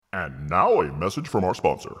And now a message from our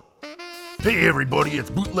sponsor. Hey everybody, it's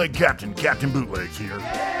Bootleg Captain Bootlegs here.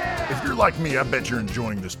 If you're like me, I bet you're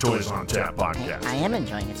enjoying this Toys on Tap podcast. I am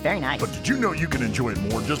enjoying it. It's very nice. But did you know you can enjoy it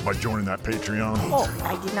more just by joining that Patreon? Oh,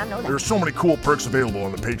 I did not know that. There's so many cool perks available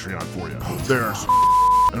on the Patreon for you. There's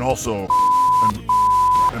and also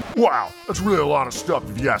and wow, that's really a lot of stuff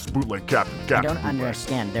if you ask Bootleg Captain I don't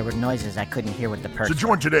understand. There were noises I couldn't hear with the perks. So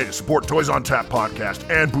join today to support Toys on Tap podcast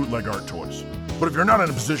and Bootleg Art Toys. But if you're not in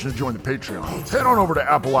a position to join the Patreon, head on over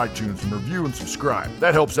to Apple iTunes and review and subscribe.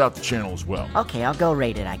 That helps out the channel as well. Okay, I'll go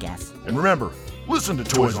rate it, I guess. And remember, listen to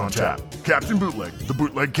Toys on Tap. Captain Bootleg, the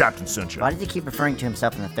Bootleg Captain sent you. Why does he keep referring to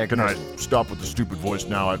himself in the third Can person? I stop with the stupid voice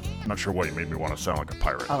now? I'm not sure why you made me want to sound like a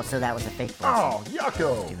pirate. Oh, so that was a fake voice. Oh,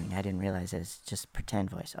 yucko! I didn't realize it's just pretend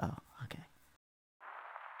voice. Oh, okay.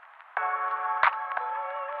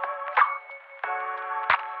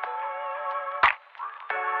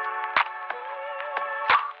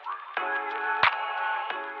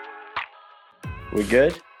 We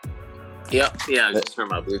good? Yep. Yeah, I just turned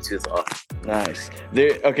my Bluetooth off. Nice.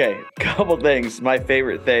 Okay, couple things. My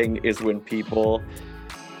favorite thing is when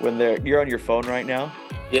you're on your phone right now.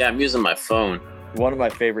 Yeah, I'm using my phone. One of my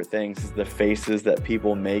favorite things is the faces that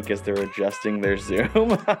people make as they're adjusting their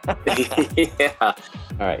Zoom. Yeah. All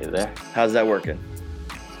right, you there? How's that working?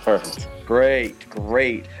 Perfect. Great.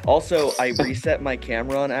 Also, I reset my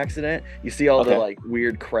camera on accident. You see all the like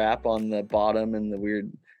weird crap on the bottom and the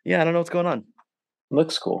weird. Yeah, I don't know what's going on.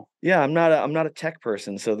 Looks cool. Yeah, I'm not a tech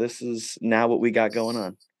person, so this is now what we got going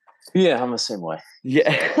on. Yeah, I'm the same way.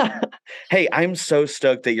 Yeah. Hey, I'm so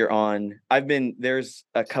stoked that you're on. There's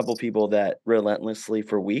a couple people that relentlessly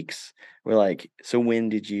for weeks were like, so when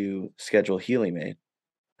did you schedule Healy Made? And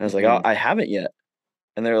I was like, oh, I haven't yet.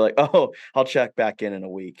 And they're like, oh, I'll check back in a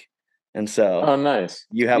week. And so Oh, nice.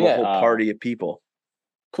 you have a whole party of people.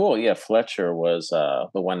 Cool. Yeah, Fletcher was the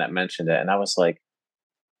one that mentioned it. And I was like,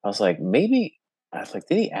 maybe,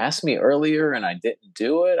 did he ask me earlier and I didn't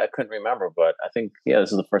do it? I couldn't remember, but I think,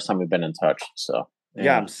 this is the first time we've been in touch. So,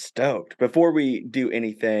 yeah, I'm stoked. Before we do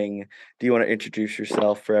anything, do you want to introduce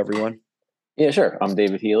yourself for everyone? Yeah, sure. I'm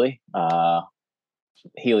David Healy,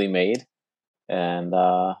 Healy Made. And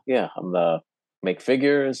I'm the make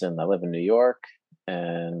figures and I live in New York.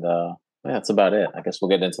 And that's about it. I guess we'll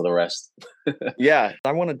get into the rest. Yeah,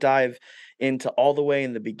 I want to dive into all the way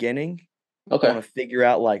in the beginning. Okay. I want to figure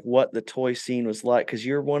out like what the toy scene was like because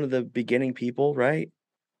you're one of the beginning people, right?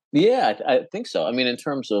 Yeah, I think so. I mean, in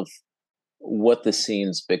terms of what the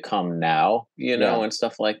scene's become now, and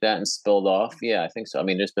stuff like that and spilled off. Yeah, I think so. I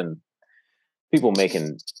mean, there's been people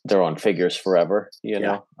making their own figures forever,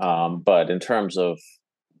 know. But in terms of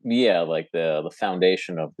like the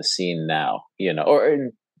foundation of the scene now, or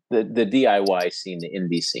in the DIY scene, the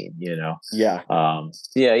indie scene, Yeah.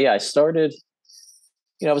 I started.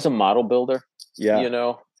 I was a model builder,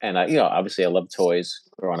 and I, obviously I love toys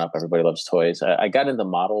growing up. Everybody loves toys. I got into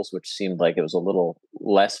models, which seemed like it was a little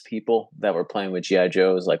less people that were playing with G.I.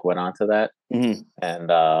 Joes, like went on to that. Mm-hmm.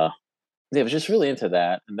 And, I was just really into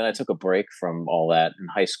that. And then I took a break from all that in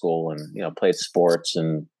high school and, played sports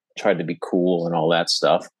and tried to be cool and all that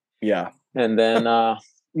stuff. Yeah. And then,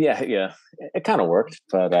 it kind of worked,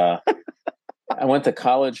 but, I went to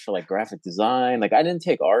college for like graphic design. Like I didn't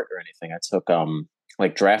take art or anything. I took,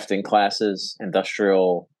 like drafting classes,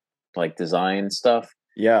 industrial like design stuff.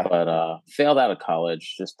 Yeah. But failed out of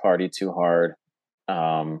college, just partied too hard.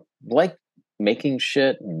 Like making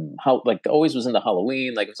shit and how like always was into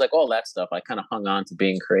Halloween. Like it was like all that stuff. I kind of hung on to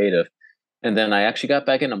being creative. And then I actually got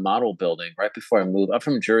back into model building right before I moved. I'm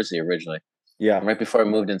from Jersey originally. Yeah. And right before I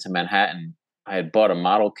moved into Manhattan, I had bought a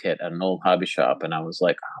model kit at an old hobby shop and I was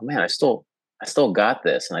like, oh man, I still got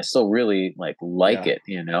this and I still really like it,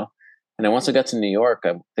 And then once I got to New York,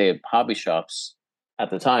 they had hobby shops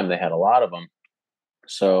at the time. They had a lot of them.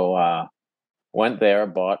 So went there,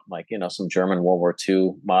 bought like, some German World War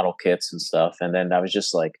II model kits and stuff. And then I was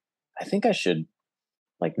just like, I think I should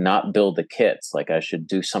like not build the kits. Like I should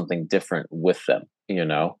do something different with them,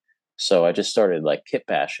 So I just started like kit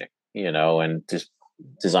bashing, and just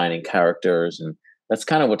designing characters. And that's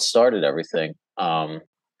kind of what started everything.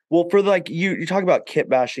 Well, for like you talk about kit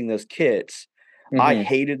bashing those kits. Mm-hmm. I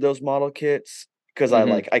hated those model kits because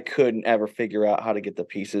I couldn't ever figure out how to get the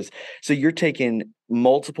pieces. So you're taking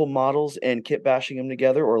multiple models and kit bashing them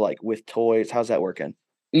together or like with toys? How's that working?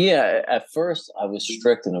 Yeah, at first I was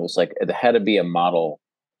strict and it was like it had to be a model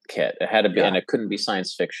kit. It had to be and it couldn't be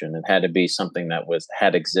science fiction. It had to be something that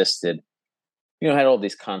had existed. Had all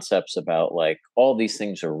these concepts about like all these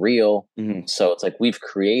things are real. Mm-hmm. So it's like we've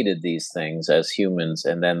created these things as humans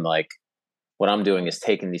and then like what I'm doing is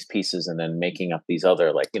taking these pieces and then making up these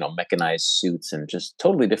other like, mechanized suits and just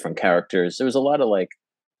totally different characters. There was a lot of like,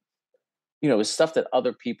 it was stuff that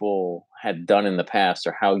other people had done in the past,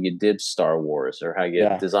 or how you did Star Wars, or how you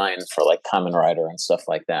Yeah. designed for like Kamen Rider and stuff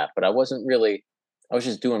like that. But I was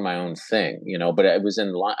just doing my own thing, but it was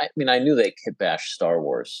in line. I mean, I knew they kit bash Star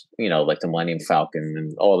Wars, like the Millennium Falcon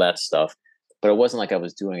and all that stuff, but it wasn't like I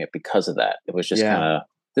was doing it because of that. It was just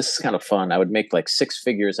this is kind of fun. I would make like 6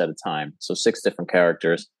 figures at a time. So 6 different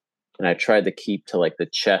characters. And I tried to keep to like the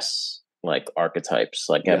chess, like archetypes,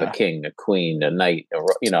 like have a king, a queen, a knight,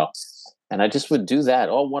 and I just would do that,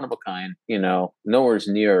 all one of a kind, nowhere's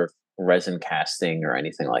near resin casting or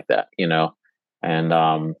anything like that, and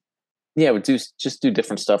I would just do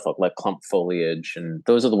different stuff like clump foliage, and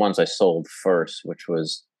those are the ones I sold first, which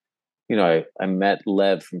was, I met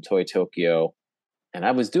Lev from Toy Tokyo, and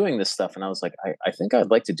I was doing this stuff, and I was like, I think I'd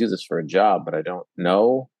like to do this for a job, but I don't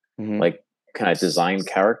know, like, can I design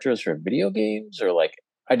characters for video games, or like,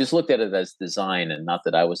 I just looked at it as design, and not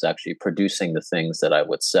that I was actually producing the things that I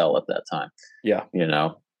would sell at that time. Yeah.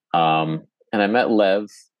 And I met Lev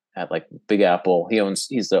at like Big Apple.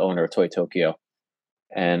 He's the owner of Toy Tokyo.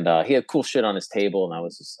 And he had cool shit on his table. And I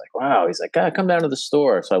was just like, wow. He's like, God, come down to the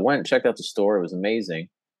store. So I went and checked out the store. It was amazing.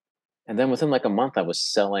 And then within like a month, I was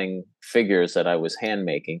selling figures that I was hand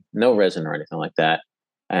making, no resin or anything like that.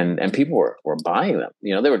 And people were buying them.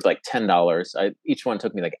 They were like $10. Each one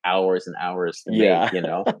took me like hours and hours to make,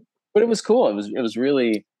 but it was cool. It was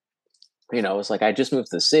really, it was like, I just moved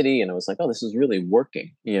to the city, and it was like, oh, this is really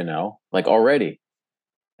working, like already.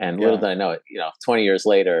 And little did I know it, 20 years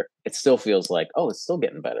later, it still feels like, oh, it's still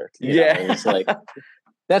getting better. It's like,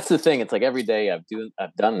 that's the thing. It's like every day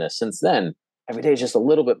I've done this since then. Every day is just a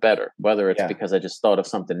little bit better, whether it's because I just thought of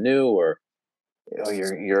something new, or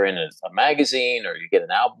you're in a magazine, or you get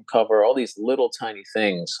an album cover. All these little tiny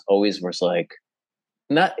things always was like,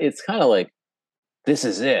 it's kind of like, this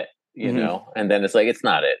is it, and then it's like, it's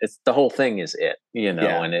not it. It's the whole thing is it,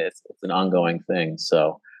 and it's an ongoing thing.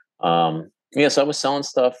 So, so I was selling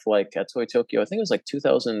stuff like at Toy Tokyo. I think it was like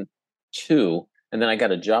 2002. And then I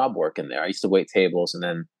got a job working there. I used to wait tables, and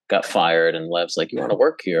then got fired, and Lev's like, you want to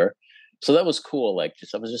work here? So that was cool. Like,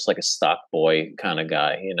 I was just like a stock boy kind of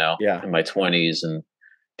guy, in my 20s, and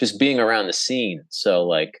just being around the scene. So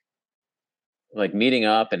like meeting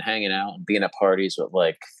up and hanging out and being at parties with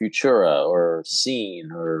like Futura or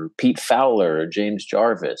Scene or Pete Fowler or James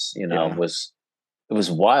Jarvis, it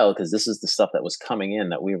was wild, because this is the stuff that was coming in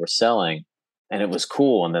that we were selling, and it was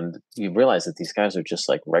cool. And then you realize that these guys are just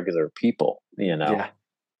like regular people,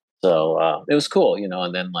 So it was cool,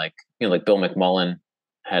 and then like Bill McMullen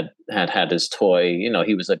had his toy,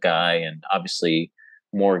 he was a guy, and obviously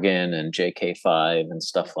Morgan and JK5 and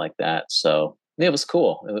stuff like that. So it was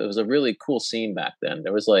cool. It was a really cool scene back then.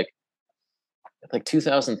 There was like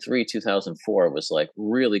 2003, 2004, it was like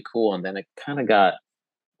really cool. And then it kind of got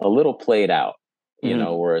a little played out,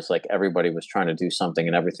 whereas like everybody was trying to do something,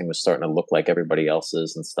 and everything was starting to look like everybody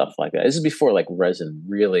else's and stuff like that. This is before like resin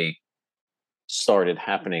really started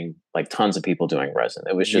happening, like tons of people doing resin.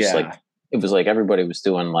 It was just it was like everybody was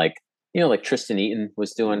doing like, like Tristan Eaton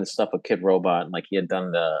was doing the stuff with Kid Robot, and like he had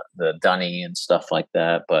done the Dunny and stuff like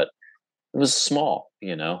that, but it was small,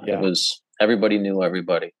 it was, everybody knew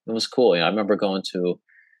everybody. It was cool. I remember going to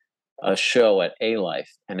a show at A-Life,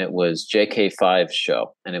 and it was JK5's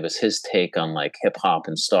show, and it was his take on like hip hop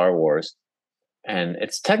and Star Wars. And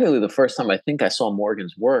it's technically the first time I think I saw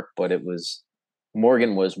Morgan's work, but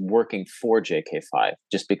Morgan was working for JK5,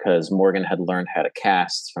 just because Morgan had learned how to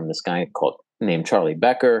cast from this guy named Charlie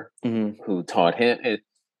Becker, who taught him.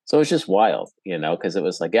 So it was just wild, because it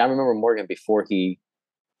was like, I remember Morgan before he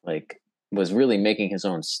like was really making his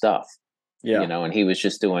own stuff, and he was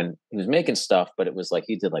making stuff, but it was like,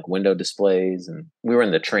 he did like window displays, and we were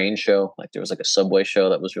in the train show. Like there was like a subway show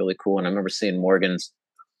that was really cool. And I remember seeing Morgan's,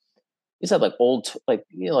 he's had like old, like,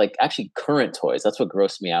 like actually current toys. That's what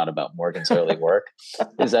grossed me out about Morgan's early work,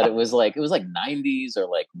 is that it was like 90s or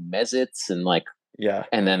like Mezits, and like,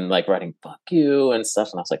 and then like writing "fuck you" and stuff.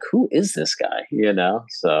 And I was like, who is this guy?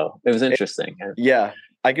 So it was interesting.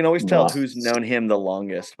 I can always tell who's known him the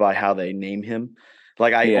longest by how they name him.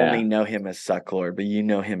 Like I only know him as Sucklord, but you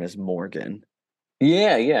know him as Morgan.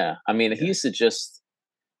 Yeah. I mean, he used to just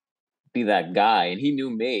be that guy, and he knew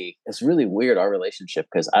me. It's really weird, our relationship,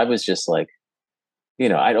 because I was just like,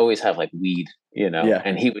 I'd always have like weed,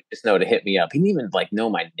 and he would just know to hit me up. He didn't even like know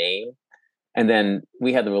my name. And then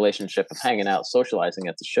we had the relationship of hanging out, socializing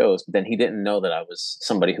at the shows, but then he didn't know that I was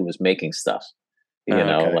somebody who was making stuff, but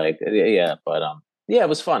it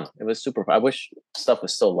was fun. It was super fun. I wish stuff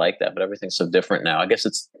was still like that, but everything's so different now. I guess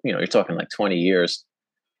it's, you're talking like 20 years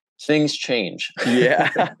things change. Yeah.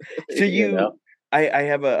 So You know?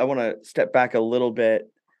 I want to step back a little bit.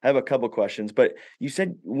 I have a couple questions, but you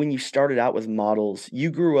said when you started out with models, you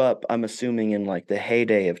grew up, I'm assuming, in like the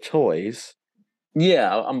heyday of toys.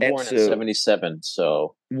 Yeah, I'm And born in so '77,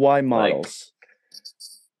 so why like, models?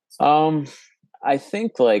 um, I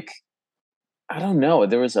think like I don't know.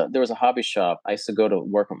 There was a hobby shop. I used to go to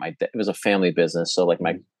work with my dad. It was a family business, so like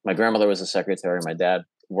my grandmother was a secretary. My dad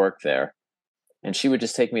worked there, and she would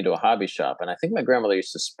just take me to a hobby shop. And I think my grandmother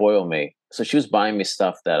used to spoil me, so she was buying me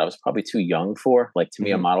stuff that I was probably too young for, like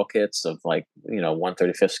Tamiya Mhm. model kits of like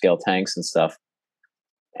 1/35th scale tanks and stuff.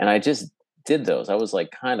 And I just did those. I was like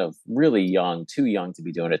kind of really young, too young to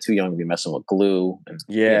be doing it, too young to be messing with glue and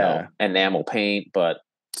Yeah. enamel paint, but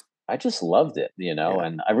I just loved it, Yeah.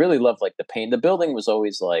 and I really loved like the paint. The building was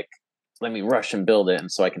always like, let me rush and build it and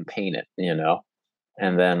so I can paint it.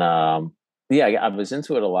 And then yeah, I was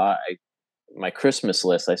into it a lot. My Christmas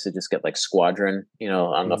list, I should just get like Squadron, I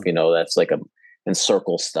don't know if Mhm. you know, that's like a and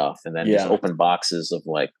circle stuff, and then just Yeah. open boxes of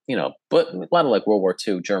like, but a lot of like World War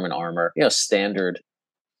II German armor, standard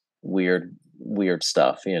weird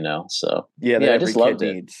stuff. So Yeah, that yeah, I every just kid loved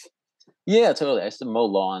it. needs. Yeah, totally. I used to mow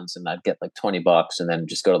lawns and I'd get like $20 and then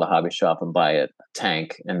just go to the hobby shop and buy a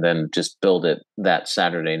tank and then just build it that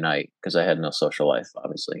Saturday night because I had no social life,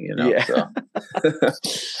 obviously. Yeah.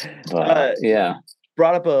 So, Uh, yeah.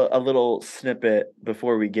 Brought up a little snippet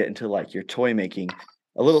before we get into like your toy making,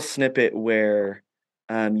 a little snippet where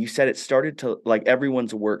you said it started to like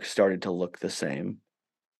everyone's work started to look the same.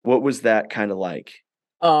 What was that kind of like?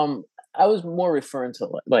 Um, I was more referring to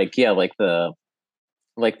yeah, like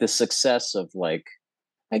the success of like,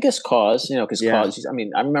 I guess Cause, because Yeah. Cause, I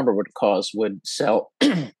mean, I remember what Cause would sell.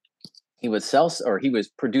 He would sell, or he was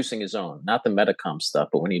producing his own, not the Metacom stuff,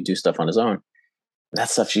 but when he'd do stuff on his own, that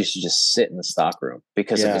stuff used to just sit in the stock room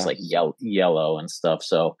because it was Yeah. like yellow and stuff.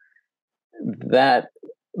 So that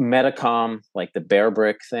Metacom, like the Bear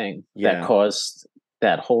Brick thing, that Yeah. caused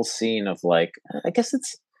that whole scene of like, I guess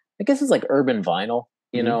it's like urban vinyl.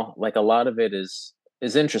 Mhm. Like a lot of it is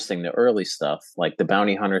interesting. The early stuff, like the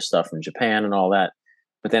bounty hunter stuff from Japan and all that.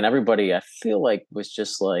 But then everybody, I feel like, was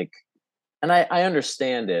just like, and I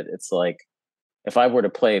understand it. It's like if I were to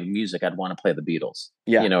play music, I'd want to play the Beatles.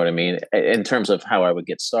 Yeah. You know what I mean? In terms of how I would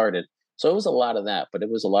get started. So it was a lot of that, but it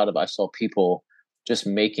was a lot of, I saw people just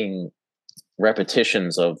making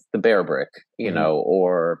repetitions of the Bear Brick, Mhm.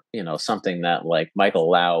 or, something that like Michael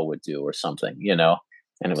Lau would do or something.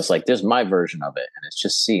 And it was like, there's my version of it. And it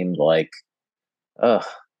just seemed like, ugh,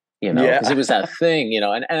 because Yeah. it was that thing.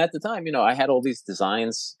 And at the time, I had all these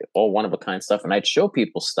designs, all one of a kind stuff, and I'd show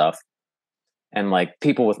people stuff and like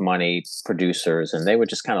people with money, producers, and they would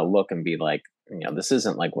just kind of look and be like, this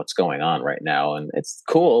isn't like what's going on right now. And it's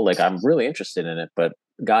cool. Like I'm really interested in it. But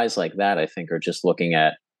guys like that, I think, are just looking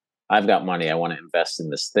at, I've got money. I want to invest in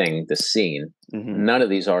this thing, this scene. Mhm. None of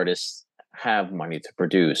these artists have money to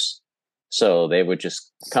produce. So they would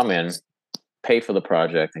just come in, pay for the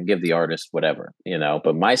project and give the artist whatever.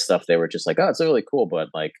 But my stuff, they were just like, oh, it's really cool. But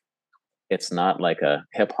like, it's not like a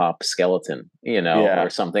hip hop skeleton, Yeah. or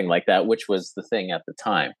something like that, which was the thing at the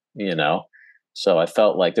time. So I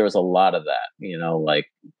felt like there was a lot of that,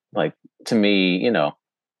 like to me,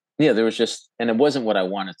 yeah, there was just, and it wasn't what I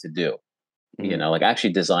wanted to do, Mhm. like I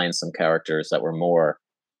actually designed some characters that were more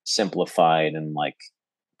simplified and like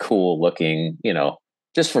cool looking,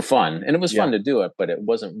 just for fun. And it was fun Yeah. to do it, but it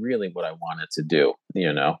wasn't really what I wanted to do.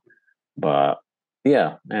 But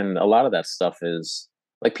yeah, and a lot of that stuff is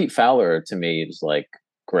like Pete Fowler to me is like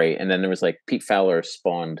great. And then there was like Pete Fowler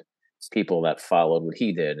spawned people that followed what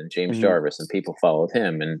he did, and James Mhm. Jarvis, and people followed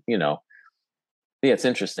him. And yeah, it's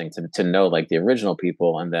interesting to know like the original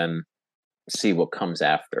people and then see what comes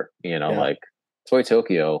after. Yeah. Like Toy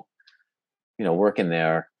Tokyo, working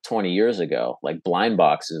there 20 years ago, like blind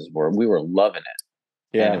boxes we were loving it.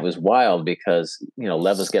 And it Yeah. was wild because,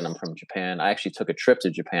 Lev was getting them from Japan. I actually took a trip to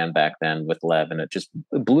Japan back then with Lev, and it just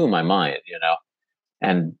blew my mind.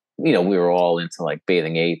 And, we were all into like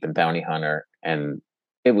Bathing Ape and Bounty Hunter. And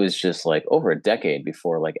it was just like over a decade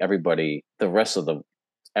before like everybody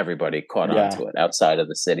caught on Yeah. to it outside of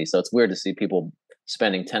the city. So it's weird to see people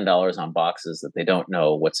spending $10 on boxes that they don't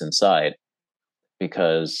know what's inside.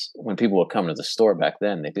 Because when people would come to the store back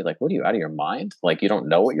then, they'd be like, what are you, out of your mind? Like, you don't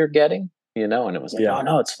know what you're getting? And it was like, Yeah. oh,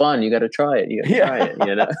 no, it's fun. You got to try it. You got to try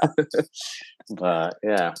Yeah. it. But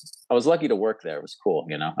yeah, I was lucky to work there. It was cool.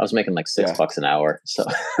 I was making like Yeah. $6 an hour. So,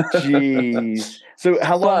 Jeez. So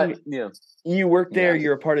how long but yeah, you worked there? yeah.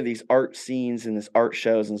 You're a part of these art scenes and this art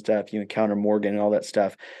shows and stuff. You encounter Morgan and all that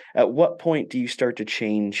stuff. At what point do you start to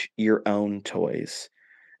change your own toys?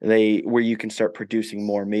 where you can start producing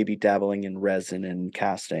more, maybe dabbling in resin and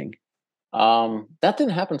casting? That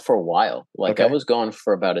didn't happen for a while. Like I Okay. was going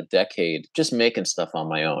for about a decade, just making stuff on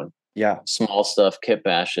my own. Yeah. Small stuff, kit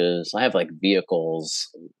bashes. I have like vehicles,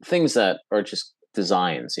 things that are just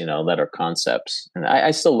designs, that are concepts. And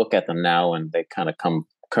I still look at them now and they kind of come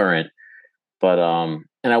current. But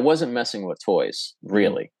and I wasn't messing with toys,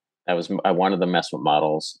 really. I wanted to mess with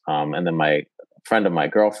models. And then my friend of my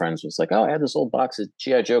girlfriend's was like, "Oh, I had this old box of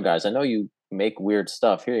G.I. Joe guys. I know you make weird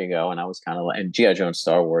stuff. Here you go." And I was kind of like, and G.I. Joe and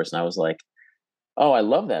Star Wars, and I was like, "Oh, I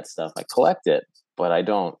love that stuff. I collect it, but I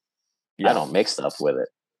don't make stuff with it."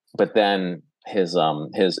 But then his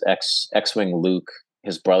X-wing Luke,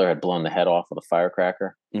 his brother had blown the head off with a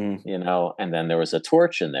firecracker, and then there was a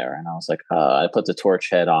torch in there, and I was like, I put the torch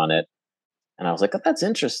head on it, and I was like, "Oh, that's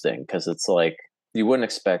interesting," because it's like you wouldn't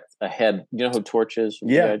expect a head. You know who Torch is from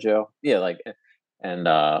G.I. Joe? Yeah, like, and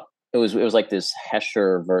it was like this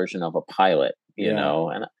Hesher version of a pilot,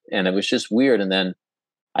 and it was just weird, and then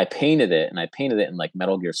I painted it in like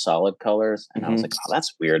Metal Gear Solid colors. And I was like, "Oh,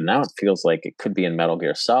 that's weird." Now it feels like it could be in Metal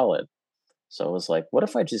Gear Solid. So I was like, what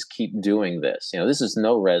if I just keep doing this? This is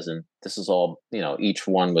no resin. This is all, each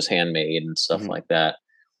one was handmade and stuff like that.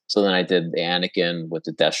 So then I did the Anakin with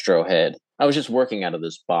the Destro head. I was just working out of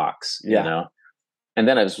this box, and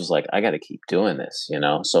then I was like, I got to keep doing this,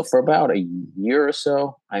 So for about a year or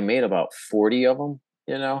so, I made about 40 of them,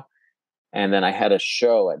 And then I had a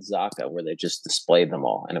show at Zaka where they just displayed them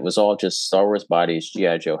all. And it was all just Star Wars bodies,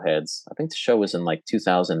 G.I. Joe heads. I think the show was in like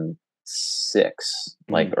 2006,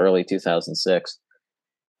 like early 2006.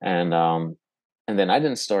 And then I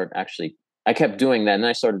didn't start actually, I kept doing that. And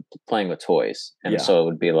I started playing with toys. And so it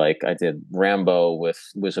would be like, I did Rambo with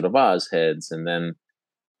Wizard of Oz heads. And then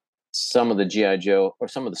some of the G.I. Joe or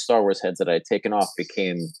some of the Star Wars heads that I had taken off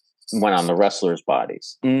went on the wrestlers'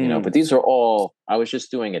 bodies, but these are all, I was just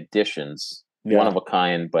doing additions, one of a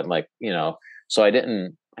kind, but like, so I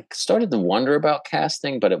started to wonder about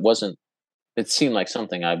casting, but it seemed like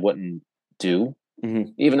something I wouldn't do,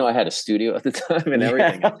 even though I had a studio at the time and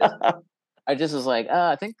everything. I just was like,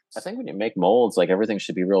 I think when you make molds, like everything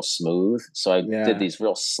should be real smooth. So I did these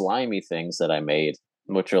real slimy things that I made,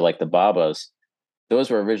 which are like the Babas. Those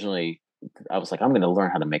were originally, I was like, I'm going to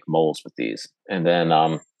learn how to make molds with these. And then,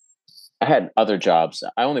 I had other jobs.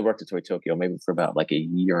 I only worked at Toy Tokyo maybe for about like a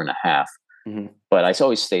year and a half, but I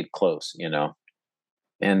always stayed close,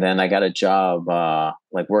 And then I got a job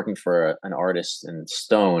like working for an artist in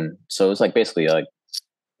stone. So it was like basically like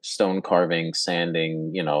stone carving,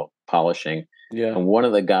 sanding, polishing. Yeah. And one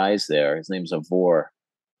of the guys there, his name's Avor.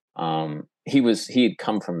 He had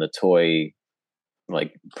come from the toy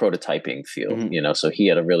like prototyping field, so he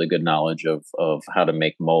had a really good knowledge of how to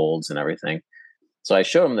make molds and everything. So I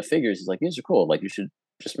showed him the figures. He's like, "These are cool. Like you should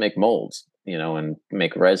just make molds, and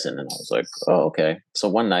make resin." And I was like, "Oh, okay." So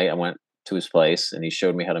one night I went to his place and he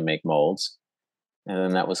showed me how to make molds. And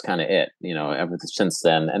then that was kind of it, ever since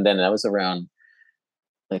then. And then that was around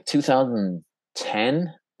like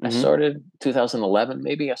 2010. I started 2011,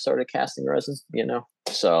 maybe I started casting resin,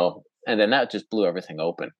 so, and then that just blew everything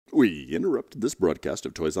open. We interrupted this broadcast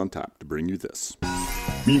of Toys on Tap to bring you this.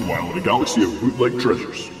 Meanwhile, in a galaxy of bootleg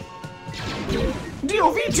treasures.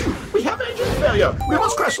 DOV2, we have engine failure. We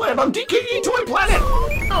must crash land on DKE Toy Planet.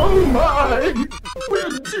 Oh my, we're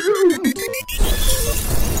doomed.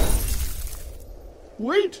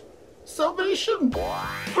 Wait, salvation.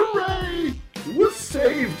 Hooray, we're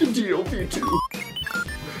saved, DOV2.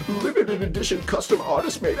 Limited edition custom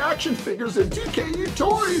artist-made action figures and DKE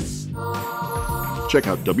toys. Check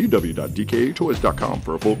out www.dketoys.com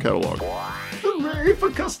for a full catalog. Hooray for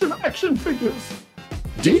custom action figures.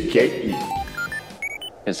 DKE.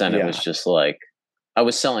 Because then it was just like, I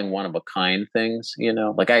was selling one of a kind things,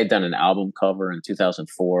 like I had done an album cover in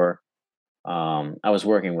 2004. I was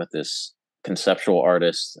working with this conceptual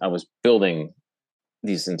artist. I was building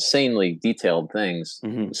these insanely detailed things,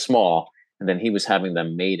 small, and then he was having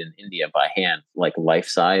them made in India by hand, like life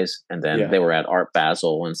size. And then they were at Art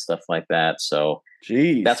Basel and stuff like that. So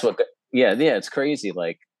that's what, it's crazy.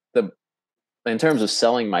 Like in terms of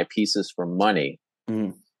selling my pieces for money,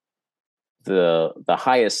 the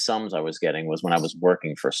highest sums I was getting was when I was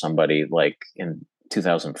working for somebody like in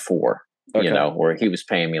 2004, where he was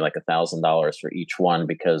paying me like $1,000 for each one,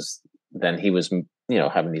 because then he was,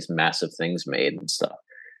 having these massive things made and stuff.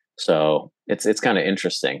 So it's kind of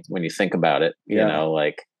interesting when you think about it,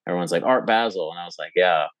 like everyone's like Art Basel. And I was like,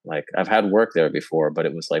 yeah, like I've had work there before, but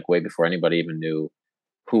it was like way before anybody even knew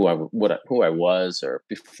who I was, or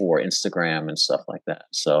before Instagram and stuff like that.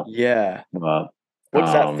 So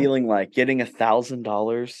what's that feeling like, getting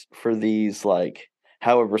 $1,000 for these, like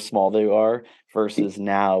however small they are, versus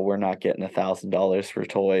now we're not getting $1,000 for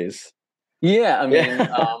toys. Yeah, I mean,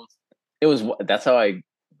 Yeah. that's how I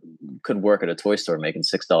could work at a toy store making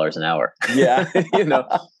 $6 an hour. Yeah. You know,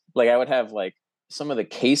 like I would have like some of the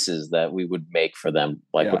cases that we would make for them,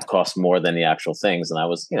 like Yeah. would cost more than the actual things. And I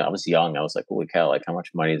was young. I was like, holy cow, like how much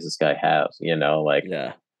money does this guy have? You know, like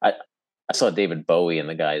Yeah. I saw David Bowie in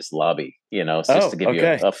the guy's lobby, you know, it's just to give you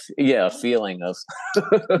okay. a feeling of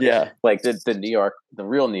Yeah. like the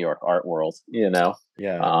real New York art world, you know,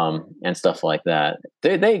 Yeah. and stuff like that.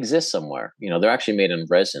 They exist somewhere, you know, they're actually made in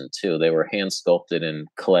resin too. They were hand sculpted in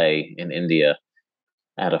clay in India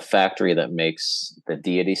at a factory that makes the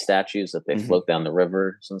deity statues that they Mhm. float down the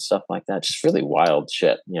rivers and stuff like that. Just really wild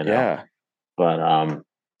shit, you know. Yeah.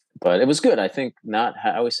 But it was good. I think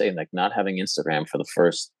I always say like not having Instagram for the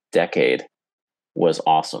first decade was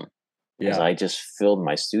awesome because Yeah. I just filled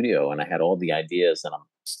my studio and I had all the ideas that I'm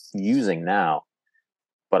using now,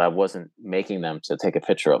 but I wasn't making them to take a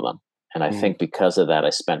picture of them. And I Mhm. think because of that, I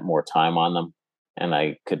spent more time on them and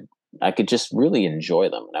I could just really enjoy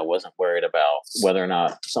them. And I wasn't worried about whether or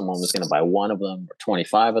not someone was going to buy one of them or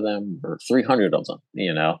 25 of them or 300 of them,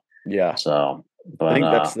 you know? Yeah. So, I but, think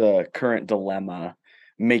that's the current dilemma.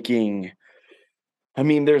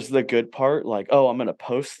 There's the good part, like, oh, I'm gonna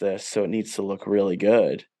post this, so it needs to look really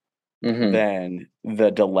good. mhm. Then the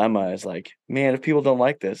dilemma is like, man, if people don't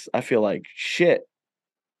like this, I feel like shit.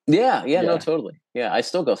 Yeah, no, Yeah. totally. Yeah, I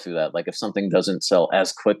still go through that. Like if something doesn't sell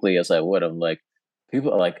as quickly as I would, I'm like,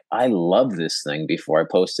 people are like, I love this thing before I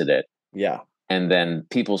posted it. Yeah. And then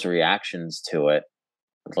people's reactions to it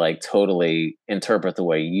like totally interpret the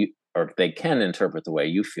way they can interpret the way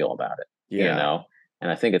you feel about it, you Yeah. know? And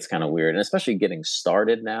I think it's kind of weird. And especially getting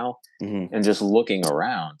started now Mhm. and just looking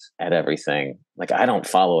around at everything. Like I don't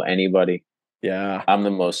follow anybody. Yeah.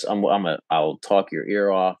 I'll talk your ear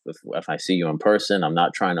off if I see you in person. I'm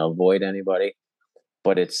not trying to avoid anybody,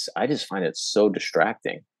 but I just find it so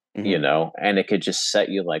distracting, you Mhm. know, and it could just set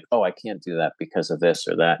you like, oh, I can't do that because of this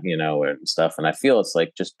or that, you know, and stuff. And I feel it's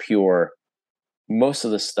like just pure, most of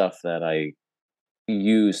the stuff that I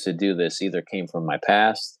use to do this either came from my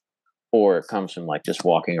past or it comes from like just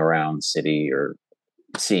walking around the city or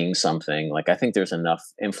seeing something. Like I think there's enough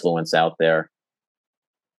influence out there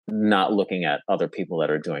not looking at other people that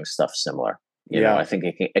are doing stuff similar. You know, I Yeah. think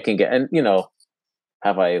it can get, and you know,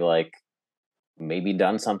 have I like maybe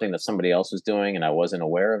done something that somebody else was doing and I wasn't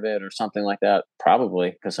aware of it or something like that?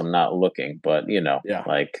 Probably because I'm not looking, but you know, Yeah.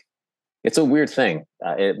 like it's a weird thing.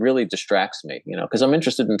 It really distracts me, you know, because I'm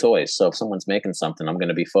interested in toys. So if someone's making something, I'm going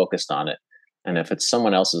to be focused on it. And if it's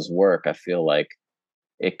someone else's work, I feel like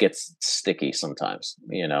it gets sticky sometimes,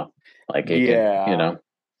 you know, like it can, you Yeah. know.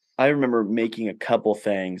 I remember making a couple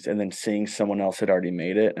things and then seeing someone else had already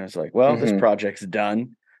made it, and I was like, well, this Hmm. project's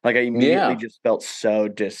done. Like I immediately Yeah. just felt so I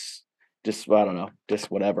don't know,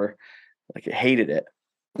 just whatever. Like I hated it.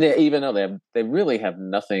 Yeah, even though they really have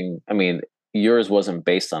nothing. I mean, yours wasn't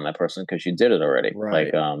based on that person because you did it already.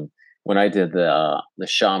 Right. Like when I did the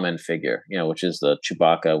shaman figure, you know, which is the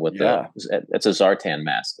Chewbacca with Yeah. it's a Zartan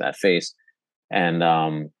mask, that face, and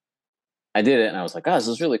I did it and I was like, oh, this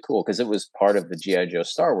is really cool because it was part of the G.I. Joe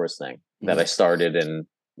Star Wars thing that I started in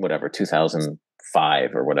whatever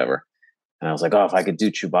 2005 or whatever. And I was like, oh, if I could do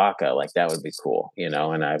Chewbacca, like that would be cool, you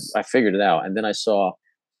know. And I figured it out, and then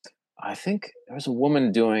I think there was a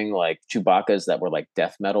woman doing like Chewbacca's that were like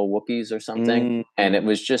death metal Wookiees or something. And it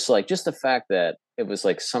was just the fact that it was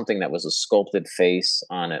like something that was a sculpted face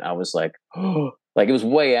on it. I was like, oh, like it was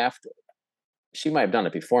way after. She might have done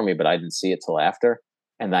it before me, but I didn't see it till after.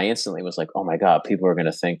 And I instantly was like, oh my God, people are going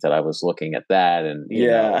to think that I was looking at that. And,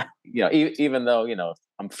 Yeah. even though, you know,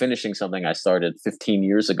 I'm finishing something I started 15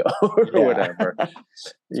 years ago or Yeah. whatever,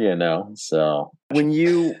 you know, so. When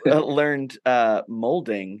you learned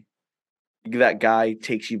molding, that guy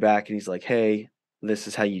takes you back and he's like, hey, this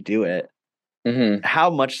is how you do it. Mhm.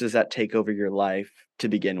 How much does that take over your life to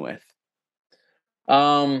begin with?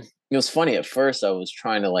 It was funny. At first, I was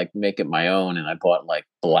trying to like make it my own, and I bought like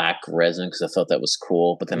black resin because I thought that was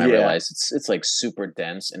cool. But then I Yeah. realized it's like super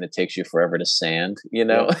dense, and it takes you forever to sand. You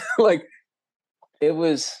know, Yep. like it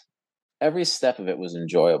was every step of it was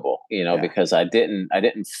enjoyable. You know, Yeah. because I didn't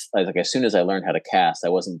like as soon as I learned how to cast, I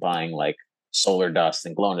wasn't buying like solar dust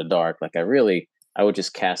and glow in the dark. Like I would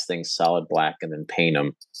just cast things solid black and then paint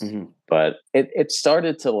them. Mhm. But it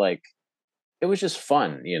started to like. It was just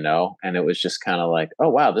fun, you know, and it was just kind of like, oh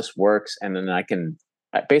wow, this works, and then I can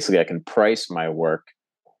price my work,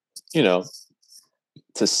 you know,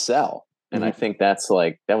 to sell. And I think that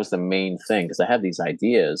was the main thing because I had these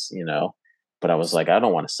ideas, you know, but I was like, I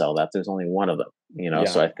don't want to sell that. There's only one of them, you know. Yeah.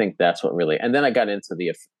 So I think that's what really. And then I got into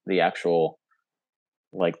the actual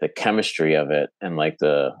like the chemistry of it and like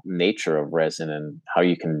the nature of resin and how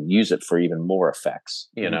you can use it for even more effects,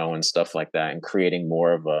 you know, and stuff like that, and creating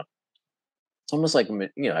more of a, it's almost like,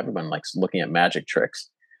 you know, everyone likes looking at magic tricks.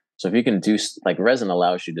 So if you can do, like, resin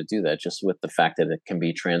allows you to do that just with the fact that it can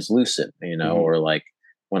be translucent, you know, or like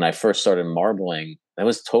when I first started marbling, that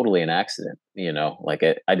was totally an accident, you know, like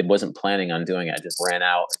I wasn't planning on doing it. I just ran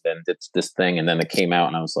out and then did this thing, and then it came out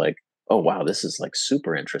and I was like, oh wow, this is like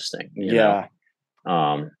super interesting, you know?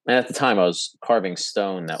 And at the time I was carving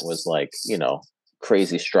stone that was like, you know,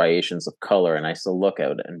 crazy striations of color, and I still look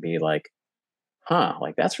at it and be like, huh,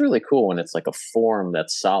 like that's really cool when it's like a form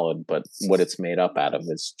that's solid, but what it's made up out of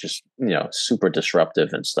is just, you know, super disruptive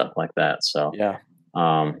and stuff like that. So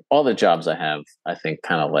all the jobs I have, I think,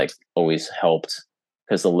 kind of like always helped,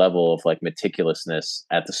 because the level of like meticulousness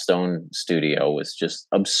at the stone studio was just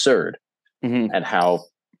absurd, and how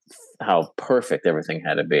perfect everything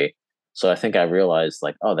had to be. So I think I realized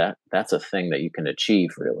like, oh, that's a thing that you can achieve,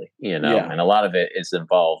 really, you know, and a lot of it is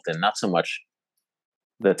involved in not so much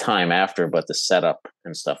the time after, but the setup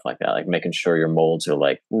and stuff like that, like making sure your molds are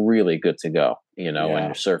like really good to go, you know, and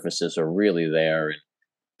your surfaces are really there, and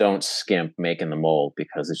don't skimp making the mold,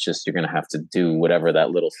 because it's just, you're going to have to do whatever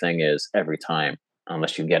that little thing is every time,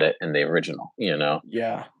 unless you get it in the original, you know?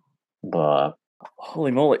 Yeah. But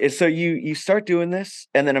holy moly. So you start doing this,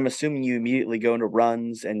 and then I'm assuming you immediately go into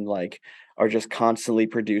runs and like are just constantly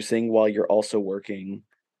producing while you're also working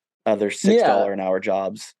other $6 an hour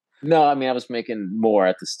jobs. No, I mean, I was making more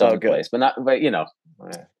at the stone place, but you know,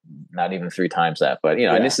 not even 3 times that, but you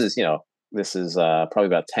know, and this is probably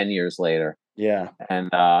about 10 years later. Yeah. And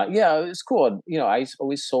it was cool. You know, I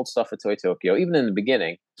always sold stuff at Toy Tokyo, even in the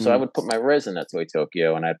beginning. So I would put my resin at Toy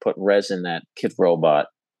Tokyo, and I'd put resin at Kid Robot.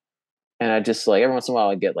 And I just like, every once in a while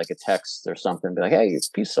I'd get like a text or something, be like, hey, your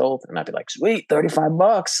piece sold. And I'd be like, sweet,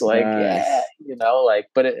 $35. Like, yeah, you know, like,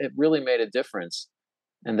 but it really made a difference.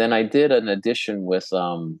 And then I did an edition with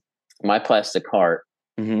My Plastic Heart.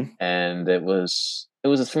 And it was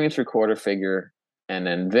a 3 3/4 figure. And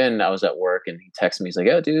then Vin, I was at work, and he texted me. He's like,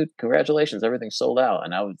 "Oh, dude, congratulations, everything's sold out."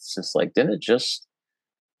 And I was just like, "Didn't it just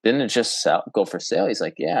go for sale?" He's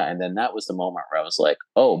like, "Yeah." And then that was the moment where I was like,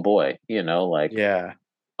 "Oh boy, you know, like,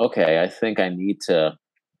 okay, I think I need to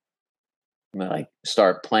like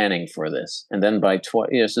start planning for this." And then by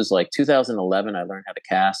this is like 2011, I learned how to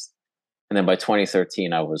cast, and then by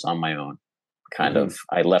 2013, I was on my own. Kind of,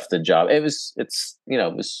 I left the job. I was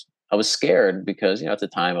scared because, you know, at the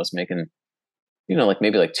time I was making, you know, like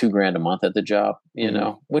maybe like $2,000 a month at the job, you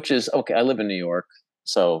know, which is okay. I live in New York,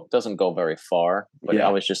 so it doesn't go very far. But I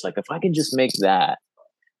was just like, if I can just make that.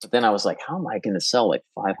 But then I was like, how am I going to sell like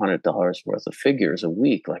 $500 worth of figures a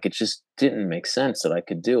week? Like, it just didn't make sense that I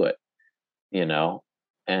could do it, you know.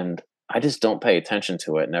 And I just don't pay attention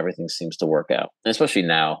to it, and everything seems to work out. And especially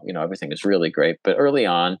now, you know, everything is really great. But early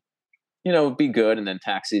on, you know, it'd be good, and then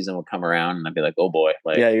tax season would come around, and I'd be like, oh boy,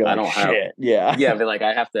 like, I don't have, I'd be like,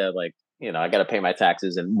 I have to, like, you know, I got to pay my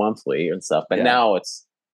taxes in monthly and stuff. But now it's,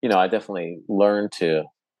 you know, I definitely learned to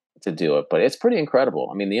do it. But it's pretty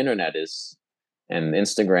incredible. I mean, the internet is, and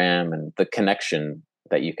Instagram, and the connection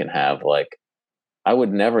that you can have. Like, I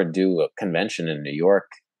would never do a convention in New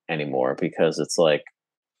York anymore, because it's like,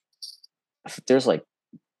 there's like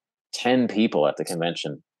 10 people at the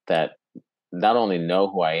convention that not only know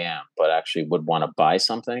who I am, but actually would want to buy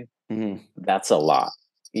something. That's a lot,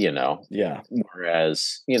 you know? Yeah.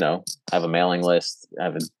 Whereas, you know, I have a mailing list, I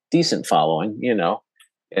have a decent following, you know,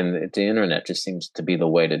 and the internet just seems to be the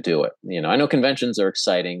way to do it. You know, I know conventions are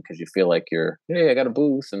exciting because you feel like hey, I got a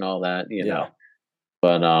booth and all that, you know,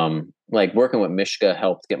 but like working with Mishka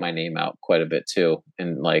helped get my name out quite a bit too.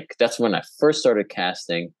 And like, that's when I first started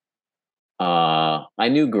casting. I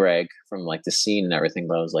knew Greg from like the scene and everything,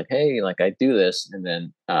 but I was like, hey, like, I do this. And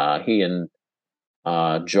then he and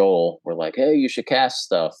Joel were like, hey, you should cast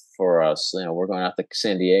stuff for us. You know, we're going out to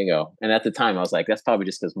San Diego. And at the time I was like, that's probably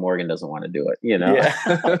just because Morgan doesn't want to do it, you know?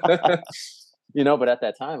 You know, but at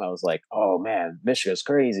that time I was like, oh man, Michigan's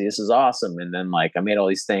crazy. This is awesome. And then like, I made all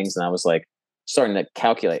these things, and I was like starting to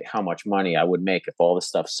calculate how much money I would make if all this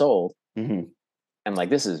stuff sold. And like,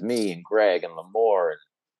 this is me and Greg and Lamore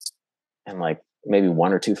and like maybe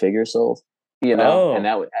 1 or 2 figures sold, you know? And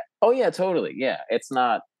that would, totally. Yeah. It's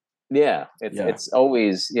not, it's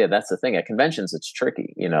always, that's the thing at conventions. It's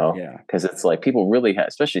tricky, you know, cause it's like people really have,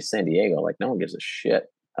 especially San Diego, like no one gives a shit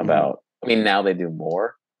about, I mean, now they do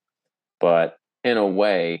more, but in a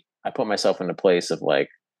way I put myself in a place of like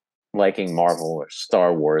liking Marvel or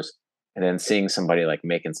Star Wars, and then seeing somebody like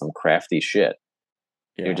making some crafty shit.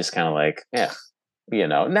 You're just kind of like, you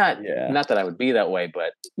know, not that I would be that way,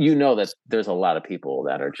 but you know that there's a lot of people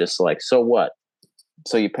that are just like, so what?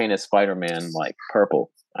 so you painted Spider-Man like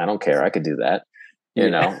purple. I don't care. I could do that, you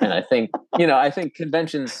know? And I think, I think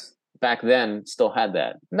conventions back then still had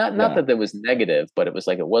that. Not that there was negative, but it was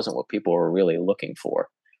like, it wasn't what people were really looking for,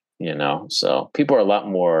 So people are a lot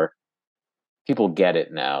more, people get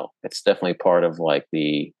it now. It's definitely part of like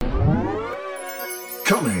the...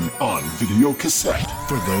 Coming on video cassette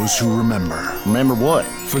for those who remember. Remember what?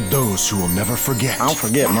 For those who will never forget. I don't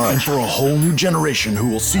forget much. And for a whole new generation who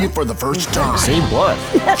will see it for the first time. See what?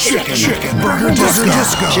 Chicken Burger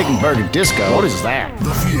Disco. Chicken Burger Disco? What is that? The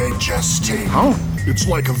VHS tape. Huh? It's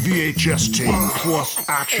like a VHS tape plus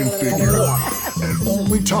action figure. And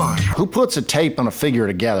only time. Who puts a tape on a figure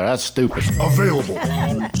together? That's stupid. Available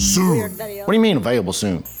soon. What do you mean available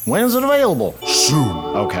soon? When is it available? Soon.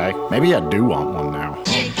 Okay, maybe I do want one now.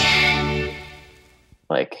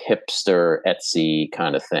 Like hipster Etsy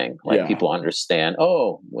kind of thing. Like people understand,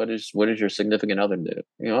 what is your significant other do?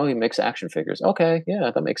 He makes action figures. Okay,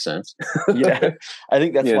 yeah, that makes sense. Yeah. I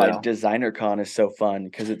think that's why Designer Con is so fun,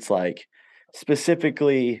 because it's like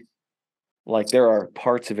specifically like there are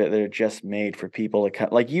parts of it that are just made for people to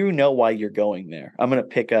like, why you're going there. I'm going to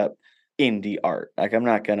pick up indie art. Like I'm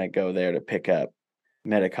not going to go there to pick up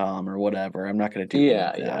Metacom or whatever. I'm not going to do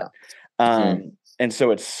that. And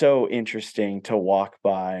so it's so interesting to walk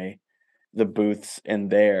by the booths in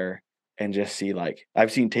there and just see, like,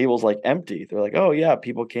 I've seen tables like empty. They're like, oh yeah,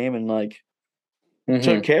 people came and like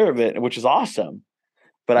took care of it, which is awesome.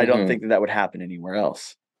 But I don't think that would happen anywhere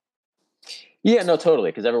else. Yeah, no,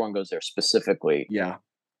 totally. Because everyone goes there specifically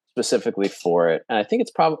for it. And I think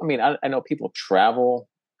it's probably, I know people travel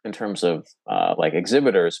in terms of like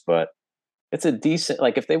exhibitors, but it's a decent,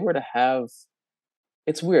 like if they were to have,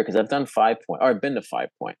 it's weird because I've done 5 Points, or I've been to 5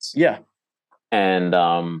 Points. Yeah.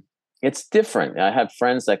 And it's different. I have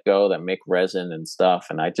friends that go that make resin and stuff.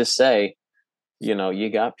 And I just say, you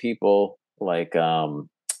got people like,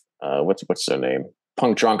 what's their name?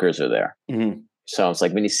 Punk Drunkers are there. Mm-hmm. So it's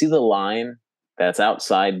like when you see the line that's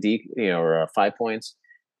outside or 5 Points,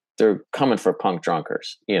 they're coming for Punk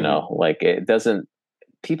Drunkers, like it doesn't,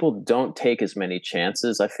 people don't take as many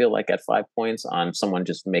chances, I feel like, at 5 Points on someone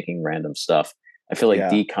just making random stuff. I feel like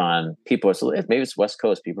Decon, people are, maybe it's West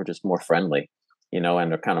Coast, people are just more friendly, and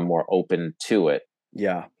they're kind of more open to it.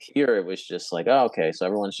 Yeah. Here it was just like, oh, okay, so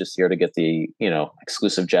everyone's just here to get the,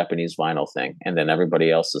 exclusive Japanese vinyl thing. And then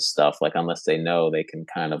everybody else's stuff, like, unless they know, they can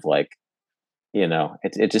kind of like,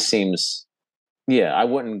 it just seems, I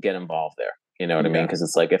wouldn't get involved there. You know what I mean? Because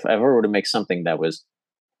it's like, if I ever were to make something that was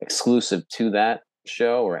exclusive to that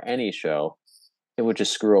show or any show, it would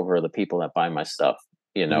just screw over the people that buy my stuff.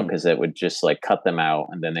 Because it would just like cut them out,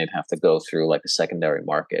 and then they'd have to go through like a secondary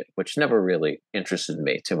market, which never really interested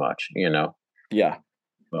me too much, Yeah.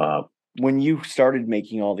 When you started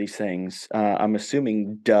making all these things, I'm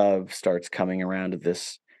assuming Dove starts coming around to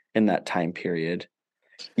this in that time period.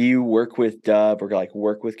 Do you work with Dove or like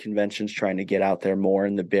work with conventions trying to get out there more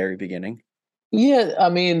in the very beginning? Yeah,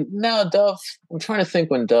 now Dove, I'm trying to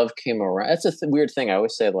think when Dove came around. That's a weird thing. I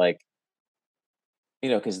always say like,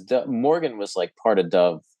 because Morgan was like part of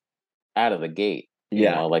Dove out of the gate.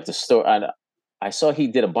 Like the story. I saw he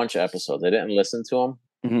did a bunch of episodes. I didn't listen to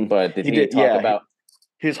him, but did he talk about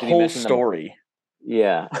his whole story?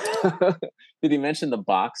 Yeah. Did he mention the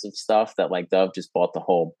box of stuff that like Dove just bought the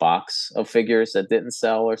whole box of figures that didn't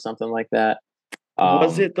sell or something like that?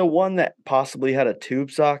 Was it the one that possibly had a tube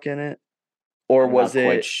sock in it, or was it?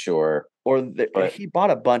 Quite sure. Or he bought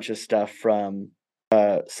a bunch of stuff from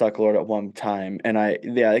Sucklord at one time, and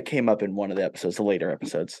it came up in one of the episodes, the later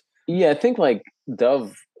episodes. Yeah, I think like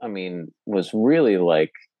Dove, was really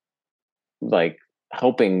like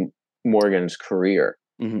helping Morgan's career.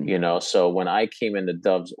 So when I came into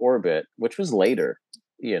Dove's orbit, which was later,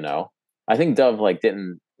 I think Dove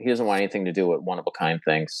he doesn't want anything to do with one of a kind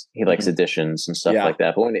things. He likes editions and stuff like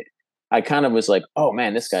that. But when I kind of was like, oh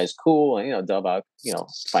man, this guy's cool. And, Dove out,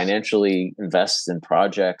 financially invests in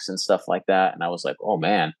projects and stuff like that. And I was like, oh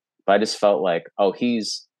man, but I just felt like, oh,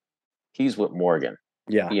 he's with Morgan.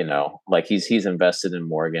 Yeah. Like he's invested in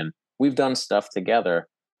Morgan. We've done stuff together,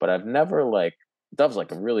 but I've never Dove's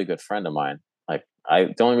like a really good friend of mine. Like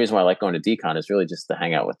the only reason why I like going to Decon is really just to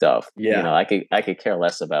hang out with Dove. Yeah. I could care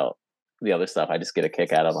less about the other stuff. I just get a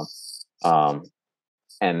kick out of them.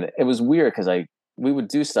 And it was weird because we would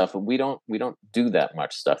do stuff, but we don't do that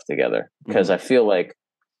much stuff together because I feel like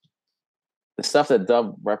the stuff that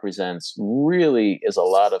Dove represents really is a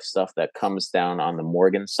lot of stuff that comes down on the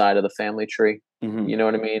Morgan side of the family tree. You know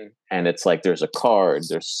what I mean? And it's like there's a card,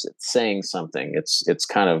 it's saying something. It's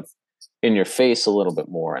kind of in your face a little bit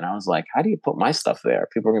more. And I was like, how do you put my stuff there?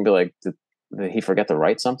 People are gonna be like, did he forget to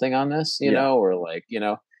write something on this? You know, or like,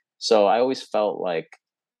 So I always felt like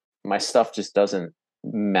my stuff just doesn't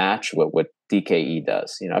match what DKE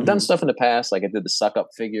does. I've done stuff in the past, like I did the suck up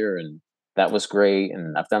figure, and that was great,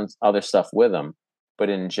 and I've done other stuff with them. But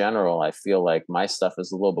in general, I feel like my stuff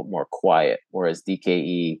is a little bit more quiet, whereas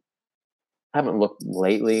DKE, I haven't looked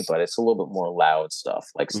lately, but it's a little bit more loud stuff,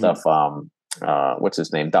 like stuff. What's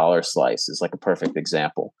his name? Dollar Slice is like a perfect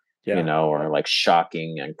example. Or like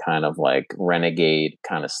shocking and kind of like renegade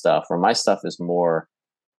kind of stuff. Where my stuff is more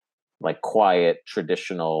like quiet,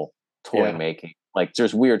 traditional toy making. Like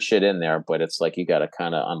there's weird shit in there, but it's like you got to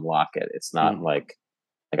kind of unlock it. It's not like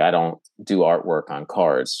I don't do artwork on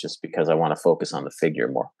cards just because I want to focus on the figure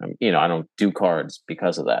more. I don't do cards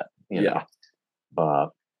because of that. You know.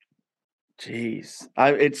 Jeez,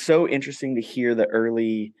 it's so interesting to hear the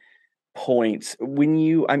early points.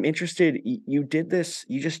 I'm interested. You did this.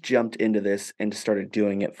 You just jumped into this and started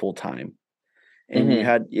doing it full time,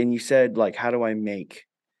 and you said like, how do I make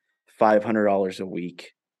 $500 a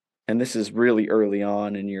week? And this is really early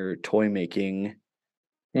on in your toy making,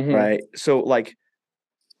 right? So like,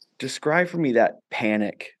 describe for me that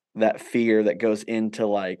panic, that fear that goes into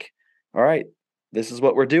like, all right, this is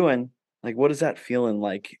what we're doing. Like, what is that feeling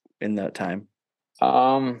like in that time?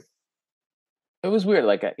 It was weird.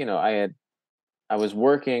 Like, I was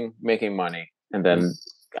working, making money, and then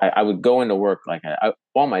I would go into work. Like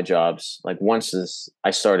all my jobs, like once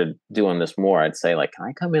I started doing this more, I'd say like, can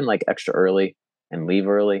I come in like extra early and leave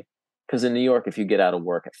early? Because in New York, if you get out of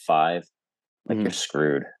work at 5, like you're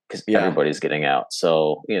screwed because everybody's getting out.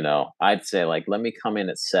 So, I'd say like, let me come in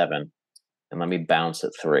at 7 and let me bounce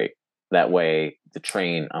at 3. That way the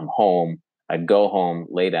train, I'm home. I'd go home,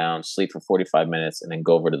 lay down, sleep for 45 minutes, and then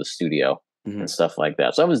go over to the studio and stuff like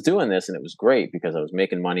that. So I was doing this and it was great because I was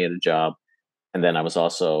making money at a job. And then I was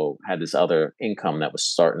also had this other income that was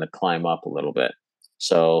starting to climb up a little bit.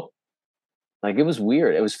 So like, it was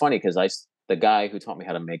weird. It was funny because the guy who taught me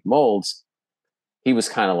how to make molds, he was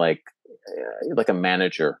kind of like a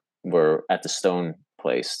manager at the stone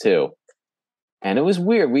place too. And it was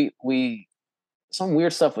weird. We some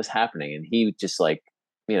weird stuff was happening, and he just like,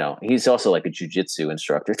 he's also like a jujitsu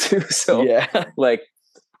instructor too. So like,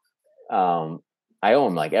 I owe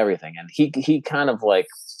him like everything. And he kind of like,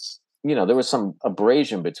 there was some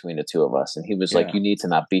abrasion between the two of us, and he was like, you need to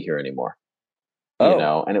not be here anymore.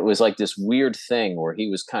 And it was like this weird thing where he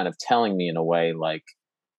was kind of telling me in a way, like,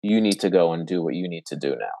 you need to go and do what you need to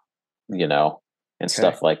do now, and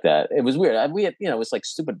stuff like that. It was weird. We had, it was like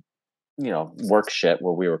stupid, work shit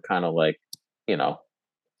where we were kind of like,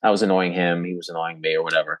 I was annoying him, he was annoying me or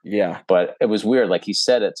whatever. Yeah. But it was weird. Like he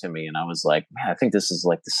said it to me and I was like, man, I think this is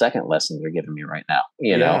like the second lesson you're giving me right now,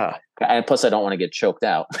 know? And plus I don't want to get choked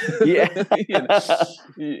out. But yeah,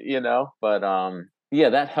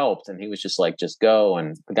 that helped. And he was just like, just go.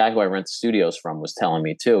 And the guy who I rent the studios from was telling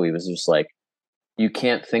me too, he was just like, you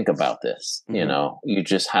can't think about this, you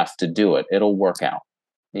just have to do it. It'll work out,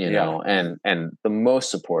 know? And the most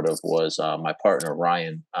supportive was my partner,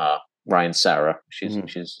 Ryan Sarah.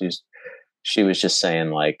 She was just saying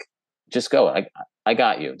like, just go. I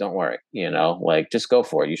got you. Don't worry. Like just go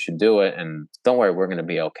for it. You should do it. And don't worry, we're going to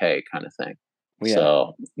be okay kind of thing. Yeah.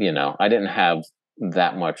 So, I didn't have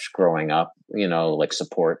that much growing up, like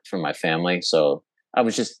support from my family. So I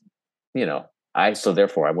was just, so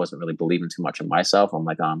therefore I wasn't really believing too much in myself. I'm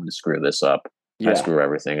like, oh, I'm going to screw this up. I screw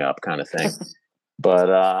everything up kind of thing.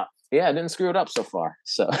 But, yeah, I didn't screw it up so far.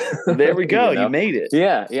 So there we go. You made it.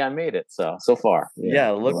 Yeah, I made it. So far.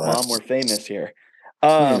 Yeah, look, Mom, we're famous here.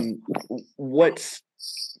 What's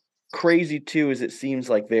crazy too is it seems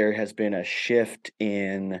like there has been a shift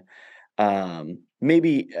in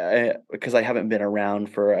maybe because I haven't been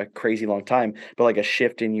around for a crazy long time, but like a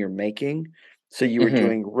shift in your making. So you were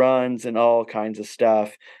doing runs and all kinds of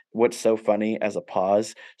stuff. What's so funny as a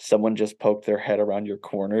pause, someone just poked their head around your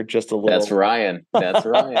corner just a little. That's Ryan. But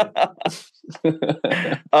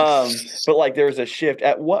like there was a shift.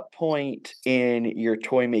 At what point in your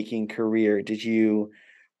toy making career did you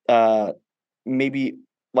maybe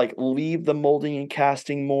like leave the molding and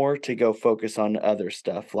casting more to go focus on other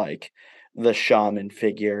stuff like the shaman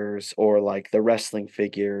figures or like the wrestling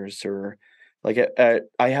figures or like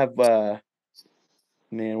I have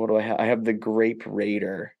man, what do I have? I have the Grape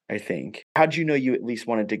Raider, I think. How'd you know you at least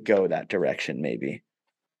wanted to go that direction, maybe?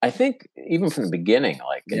 I think even from the beginning,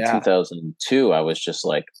 like in 2002, I was just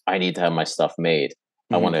like, I need to have my stuff made.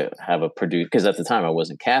 I want to have a produce, because at the time I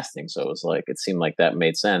wasn't casting. So it was like, it seemed like that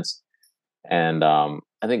made sense. And I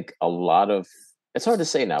think a lot of, it's hard to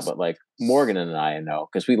say now, but like Morgan and I know,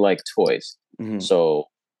 because we like toys. So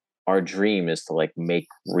our dream is to like make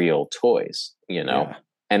real toys,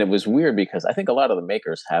 And it was weird because I think a lot of the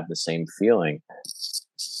makers have the same feeling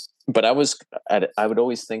but I would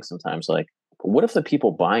always think sometimes like, what if the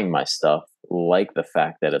people buying my stuff like the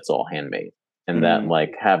fact that it's all handmade and that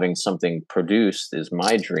like having something produced is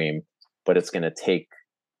my dream, but it's going to take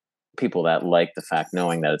people that like the fact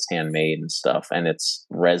knowing that it's handmade and stuff and it's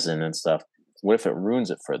resin and stuff. What if it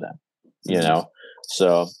ruins it for them? You know?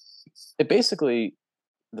 So it basically,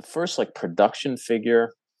 the first like production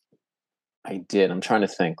figure I did, I'm trying to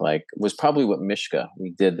think, like, was probably with Mishka.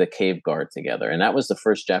 We did the Cave Guard together. And that was the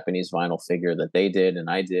first Japanese vinyl figure that they did and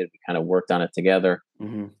I did. We kind of worked on it together.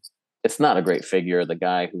 It's not a great figure. The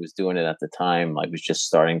guy who was doing it at the time, like, was just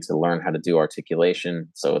starting to learn how to do articulation.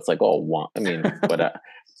 So it's like, but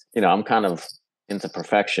you know, I'm kind of into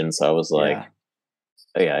perfection. So I was like,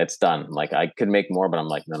 yeah, it's done. Like, I could make more, but I'm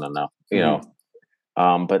like, no, you know?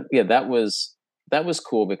 But yeah, that was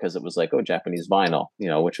cool because it was like, oh, Japanese vinyl, you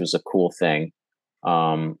know, which was a cool thing.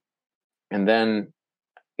 And then,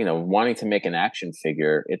 you know, wanting to make an action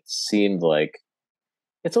figure, it seemed like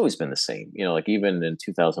it's always been the same, you know, like even in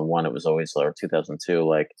 2001, it was always, or 2002,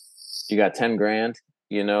 like, you got 10 grand,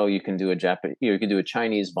 you know, you can do you can do a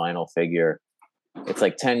Chinese vinyl figure. It's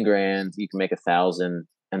like 10 grand, you can make 1,000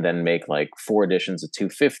 and then make like 4 editions of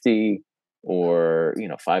 250 or, you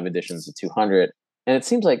know, 5 editions of 200. And it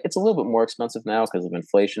seems like it's a little bit more expensive now because of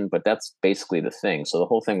inflation, but that's basically the thing. So the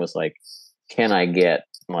whole thing was like, can I get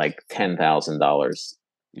like $10,000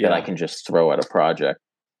 that I can just throw at a project?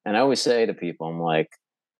 And I always say to people, I'm like,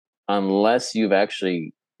 unless you've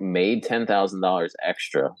actually made $10,000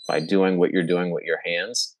 extra by doing what you're doing with your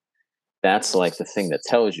hands, that's like the thing that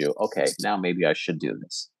tells you, okay, now maybe I should do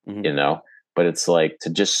this, you know? But it's like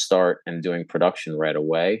to just start and doing production right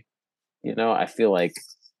away, you know, I feel like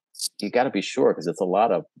you got to be sure because it's a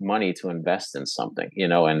lot of money to invest in something, you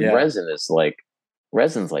know, and resin's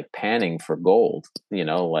like panning for gold, you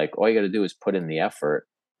know, like all you got to do is put in the effort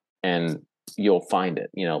and you'll find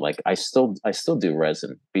it, you know, like I still do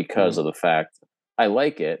resin because of the fact I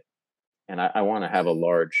like it. And I want to have a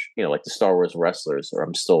large, you know, like the Star Wars wrestlers, or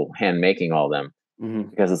I'm still hand making all them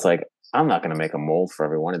because it's like, I'm not going to make a mold for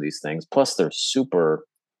every one of these things. Plus they're super,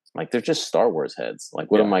 like, they're just Star Wars heads. Like,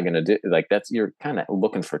 what am I going to do? Like, you're kind of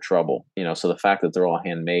looking for trouble, you know? So the fact that they're all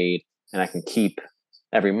handmade and I can keep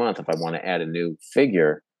every month, if I want to add a new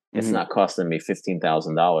figure, it's not costing me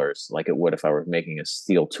 $15,000 like it would if I were making a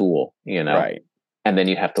steel tool, you know? Right. And then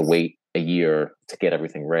you have to wait a year to get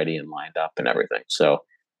everything ready and lined up and everything. So,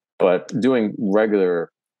 but doing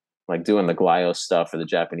regular, like doing the Glyos stuff or the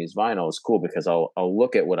Japanese vinyl is cool because I'll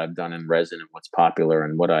look at what I've done in resin and what's popular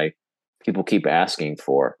and what people keep asking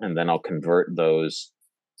for, and then I'll convert those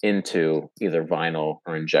into either vinyl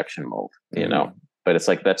or injection mold, you know. But it's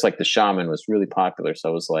like, that's like the Shaman was really popular, so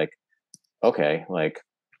I was like, okay, like,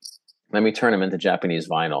 let me turn them into Japanese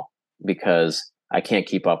vinyl because I can't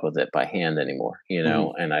keep up with it by hand anymore, you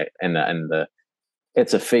know. And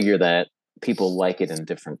it's a figure that people like it in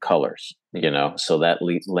different colors, you know, so that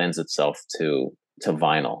lends itself to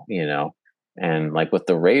vinyl, you know. And like with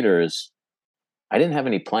the Raiders, I didn't have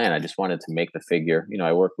any plan. I just wanted to make the figure. You know,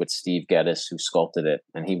 I worked with Steve Geddes, who sculpted it,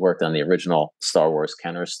 and he worked on the original Star Wars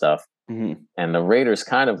Kenner stuff. And the Raiders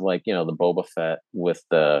kind of like, you know, the Boba Fett with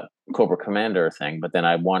the Cobra Commander thing. But then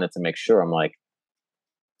I wanted to make sure, I'm like,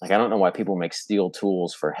 I don't know why people make steel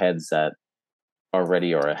tools for heads that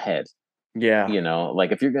already are a head. Yeah. You know,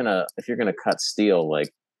 like if you're gonna cut steel, like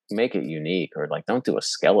make it unique, or like don't do a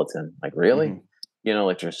skeleton. Like, really? You know,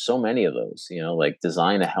 like there's so many of those, you know, like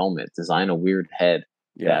design a helmet, design a weird head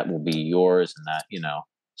that will be yours, and that, you know.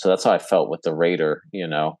 So that's how I felt with the Raider, you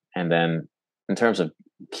know. And then in terms of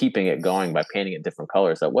keeping it going by painting it different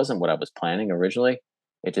colors, that wasn't what I was planning originally.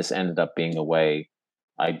 It just ended up being the way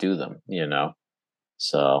I do them, you know.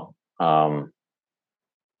 So yeah,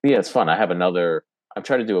 it's fun. I've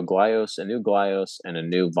tried to do a new Glyos and a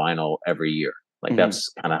new vinyl every year. Like that's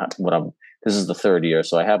kind of what this is the 3rd year.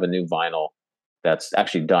 So I have a new vinyl that's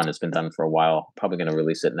actually done. It's been done for a while. Probably going to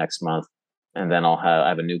release it next month. And then I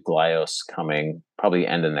have a new Glyos coming probably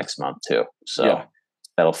end of next month too. So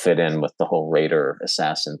that'll fit in with the whole Raider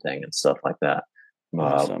assassin thing and stuff like that.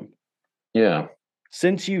 Awesome. Yeah.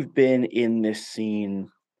 Since you've been in this scene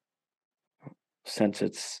since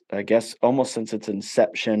its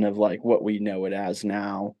inception of like what we know it as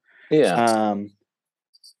now. Yeah.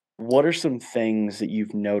 What are some things that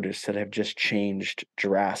you've noticed that have just changed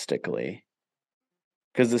drastically?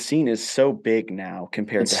 Because the scene is so big now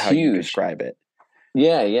compared to how you describe it.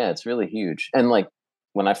 Yeah, it's really huge. And like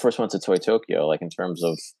when I first went to Toy Tokyo, like in terms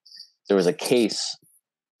of, there was a case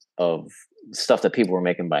of stuff that people were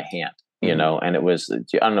making by hand, you know, and it was,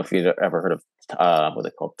 I don't know if you've ever heard of what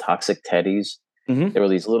they call toxic teddies. There were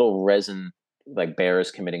these little resin, like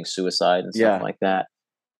bears committing suicide and stuff like that.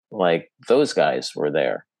 like those guys were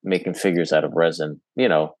there making figures out of resin,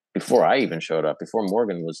 before I even showed up, before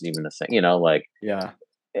Morgan was even a thing, like Yeah.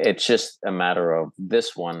 it's just a matter of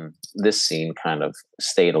this scene kind of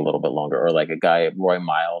stayed a little bit longer. Or like a guy, Roy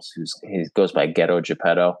Miles, he goes by Ghetto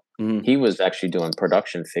Geppetto. Mhm. He was actually doing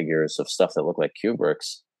production figures of stuff that looked like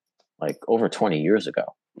Kubrick's like over 20 years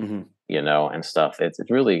ago, Mhm. and stuff. It's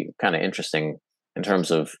really kind of interesting in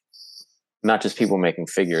terms of not just people making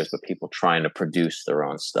figures, but people trying to produce their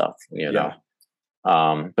own stuff, Yeah.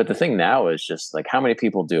 But the thing now is just like how many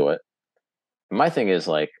people do it. My thing is,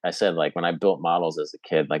 like I said, like when I built models as a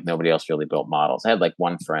kid, like nobody else really built models. I had like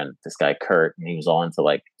one friend, this guy Kurt, and he was all into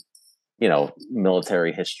like,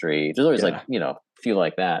 military history. There's always like, a few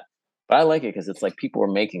like that. But I like it because it's like people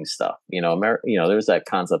are making stuff. There's that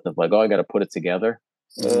concept of like, oh, I got to put it together.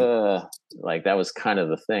 Like that was kind of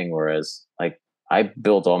the thing. Whereas like I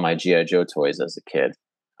built all my G.I. Joe toys as a kid.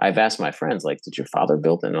 I've asked my friends, like, did your father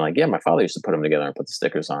build it? And they're like, yeah, my father used to put them together and put the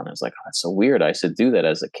stickers on. I was like, oh, that's so weird. I used to do that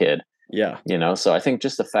as a kid. Yeah. So I think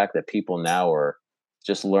just the fact that people now are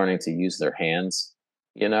just learning to use their hands,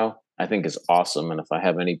 I think is awesome. And if I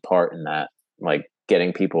have any part in that, like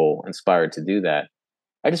getting people inspired to do that,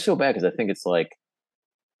 I just feel bad because I think it's like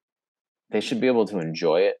they should be able to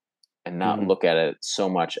enjoy it and not look at it so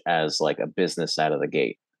much as like a business out of the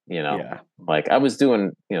gate, Yeah. Like I was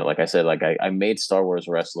doing, like I said, like I made Star Wars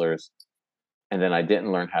wrestlers and then I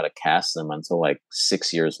didn't learn how to cast them until like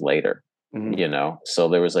 6 years later. So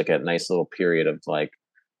there was like a nice little period of like,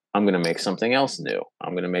 I'm going to make something else new.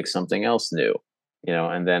 I'm going to make something else new,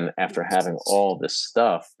 and then after having all this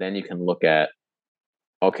stuff, then you can look at,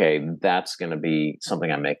 okay, that's going to be something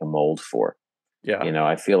I make a mold for. Yeah.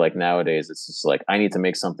 I feel like nowadays it's just like, I need to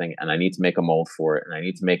make something and I need to make a mold for it and I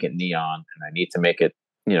need to make it neon and I need to make it,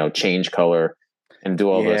 change color and do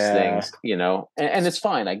all those things, and it's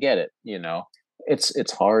fine. I get it.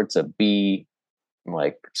 It's hard to be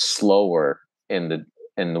like slower in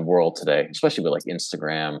the world today, especially with like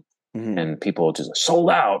Instagram and people just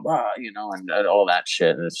sold out, and all that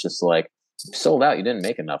shit. And it's just like, sold out, you didn't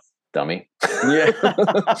make enough, dummy. Yeah.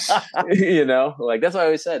 Like that's what I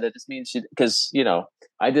always said. That just means because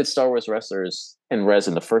I did Star Wars wrestlers in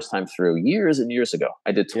resin the first time through years and years ago.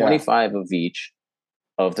 I did 25 of each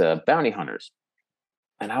of the bounty hunters,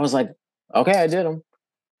 and I was like, okay, I did them.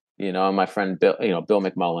 And my friend Bill, Bill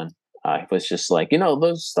McMullen, was just like,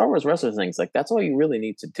 those Star Wars wrestler things, like that's all you really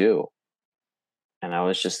need to do. And I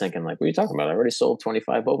was just thinking, like, what are you talking about? I already sold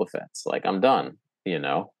 25 Boba Fett's. Like, I'm done.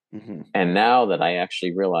 And now that I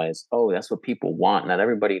actually realize, oh, that's what people want. Not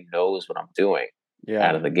everybody knows what I'm doing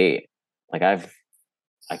out of the gate. Like I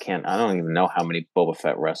don't even know how many Boba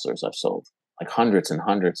Fett wrestlers I've sold. Like hundreds and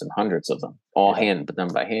hundreds and hundreds of them, all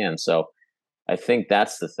done by hand. So I think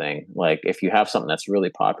that's the thing. Like if you have something that's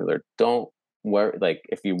really popular, don't worry. Like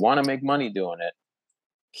if you want to make money doing it,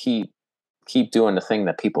 keep doing the thing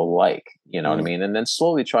that people like, what I mean? And then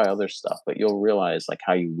slowly try other stuff, but you'll realize like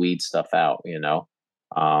how you weed stuff out,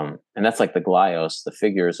 and that's like the Glyos, the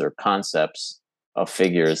figures or concepts of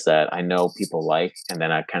figures that I know people like. And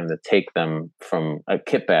then I kind of take them from a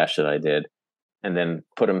kit bash that I did and then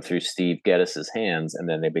put them through Steve Geddes' hands, and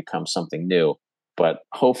then they become something new. But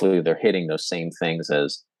hopefully they're hitting those same things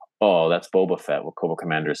as, oh, that's Boba Fett with Cobra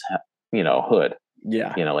Commander's, hood.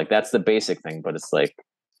 Yeah. Like that's the basic thing, but it's like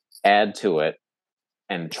add to it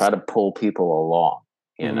and try to pull people along,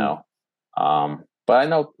 But I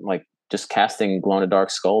know like just casting glow in the dark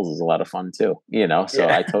skulls is a lot of fun too, so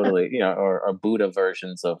I totally, or Buddha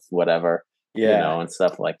versions of whatever, and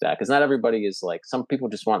stuff like that. Cause not everybody is like, some people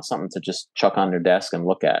just want something to just chuck on their desk and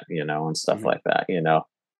look at, and stuff like that,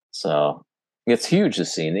 so it's huge. The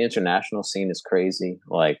scene, the international scene is crazy.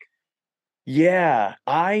 Like, yeah,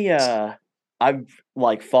 I've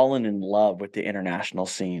like fallen in love with the international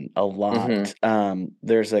scene a lot.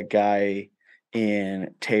 There's a guy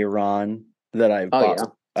in Tehran that I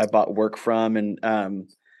bought work from, and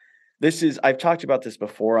I've talked about this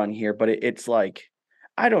before on here, but it's like,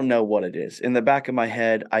 I don't know what it is. In the back of my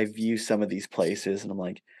head, I view some of these places and I'm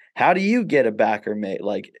like, how do you get a backer made?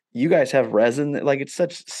 Like, you guys have resin? Like, it's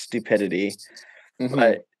such stupidity.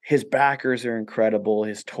 But his backers are incredible.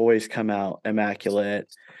 His toys come out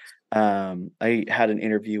immaculate. I had an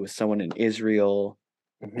interview with someone in Israel.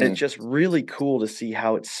 It's just really cool to see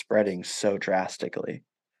how it's spreading so drastically.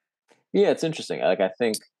 Yeah, it's interesting. Like, I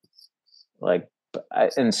think, like,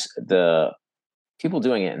 and the people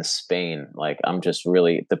doing it in Spain, like, I'm just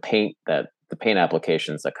really the paint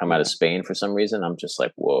applications that come out of Spain for some reason, I'm just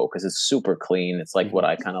like, whoa, because it's super clean. It's like what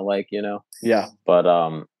I kind of like, Yeah.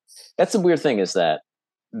 But that's the weird thing is that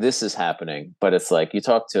this is happening, but it's like you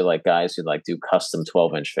talk to like guys who like do custom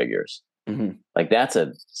 12-inch figures, Mhm. Like that's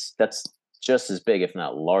just as big, if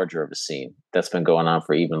not larger, of a scene that's been going on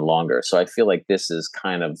for even longer. So I feel like this is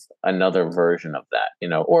kind of another version of that,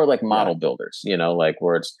 or like model builders, like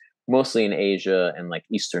where it's mostly in Asia and like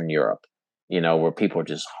Eastern Europe, where people are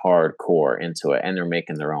just hardcore into it and they're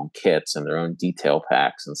making their own kits and their own detail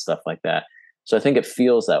packs and stuff like that. So I think it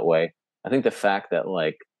feels that way. I think the fact that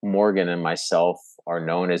like Morgan and myself are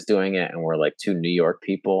known as doing it and we're like two New York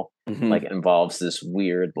people, like involves this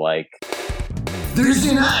weird like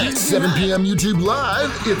Thursday night, 7 p.m. YouTube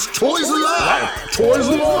Live, it's Toys Alive! Toys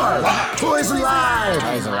Alive! Toys Alive!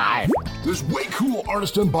 Toys alive. There's way cool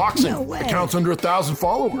artist unboxing. Accounts under 1,000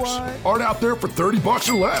 followers. Art out there for $30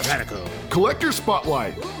 or less. Collector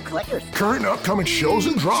Spotlight. Collectors. Current and upcoming shows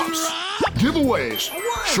and drops. Giveaways.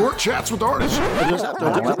 Short chats with artists. And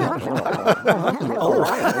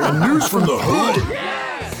news from the hood.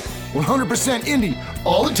 100% indie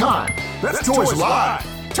all the time. That's Toys Alive.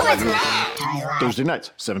 Thursday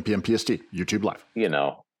nights, 7 p.m. PST, YouTube Live.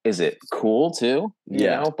 is it cool too? You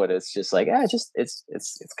know, but it's just like, it's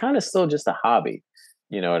kind of still just a hobby.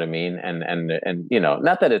 You know what I mean? And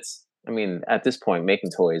not that it's, I mean, at this point,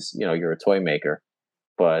 making toys, you're a toy maker,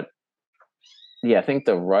 but yeah, I think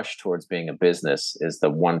the rush towards being a business is the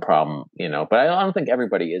one problem, but I don't think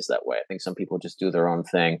everybody is that way. I think some people just do their own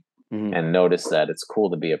thing and notice that it's cool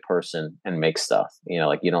to be a person and make stuff,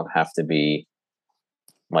 like you don't have to be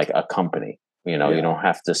like a company, you don't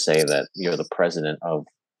have to say that you're the president of,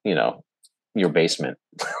 your basement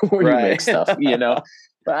where you make stuff,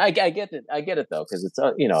 but I get it. I get it though. Cause it's,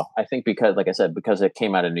 I think because, like I said, because it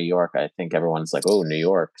came out of New York, I think everyone's like, oh, New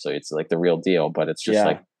York. So it's like the real deal, but it's just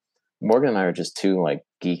like, Morgan and I are just two like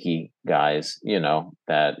geeky guys,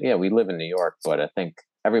 that, we live in New York, but I think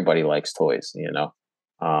everybody likes toys,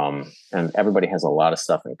 and everybody has a lot of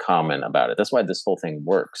stuff in common about it. That's why this whole thing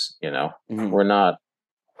works. We're not,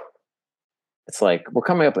 it's like we're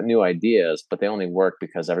coming up with new ideas, but they only work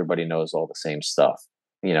because everybody knows all the same stuff.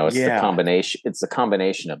 It's the combination. It's the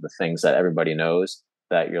combination of the things that everybody knows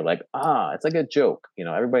that you're like, it's like a joke.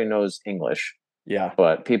 Everybody knows English. Yeah.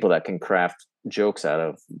 But people that can craft jokes out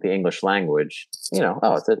of the English language,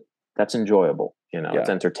 that's enjoyable. It's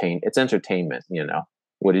entertainment.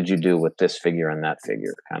 What did you do with this figure and that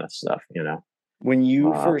figure kind of stuff, When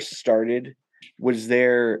you first started, was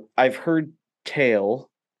there, I've heard tale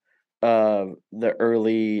of the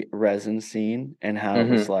early resin scene and how it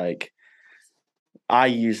was like, I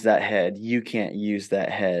use that head, you can't use that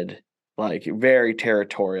head, like very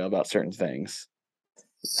territorial about certain things.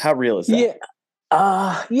 How real is that?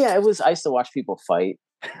 Yeah, it was. I used to watch people fight.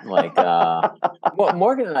 Like, well,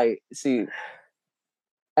 Morgan and I see.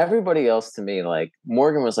 Everybody else to me, like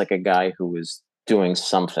Morgan was like a guy who was doing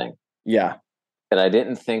something. Yeah. That I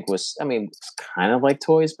didn't think was. I mean, it's kind of like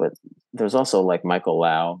toys, but there's also like Michael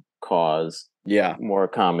Lau, Cause,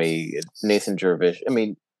 Murakami, Nathan Jervish. I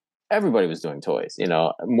mean, everybody was doing toys.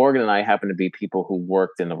 Morgan and I happen to be people who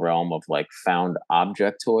worked in the realm of like found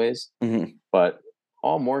object toys, but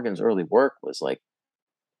all Morgan's early work was like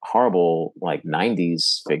horrible, like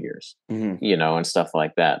 90s figures, and stuff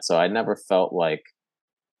like that. So I never felt like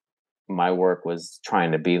my work was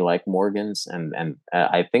trying to be like Morgan's. And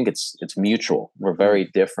I think it's mutual. We're very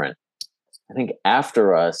different. I think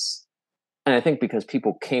after us, and I think because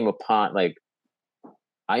people came upon, like,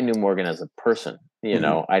 I knew Morgan as a person,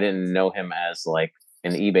 I didn't know him as like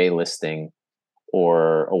an eBay listing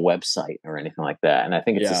or a website or anything like that. And I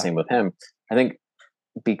think it's the same with him. I think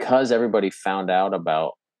because everybody found out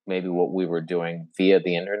about maybe what we were doing via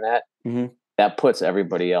the internet, that puts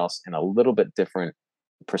everybody else in a little bit different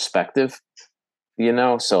perspective,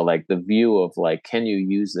 so like the view of like, can you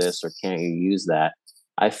use this or can't you use that?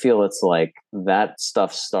 I feel it's like that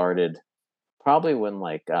stuff started probably when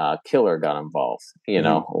like Killer got involved,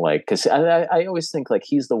 like, cause I always think like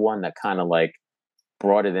he's the one that kind of like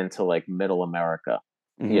brought it into like middle America,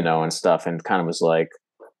 and stuff, and kind of was like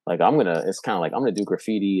I'm gonna do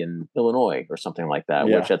graffiti in Illinois or something like that,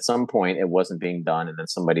 which at some point it wasn't being done, and then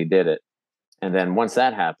somebody did it, and then once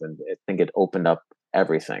that happened, I think it opened up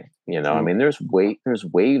everything. I mean, there's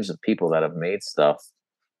waves of people that have made stuff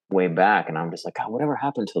way back, and I'm just like, God, whatever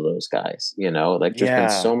happened to those guys? Like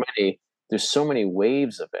there's so many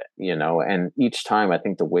waves of it, and each time I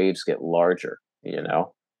think the waves get larger,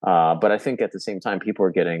 but I think at the same time people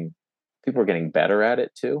are getting better at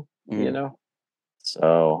it too,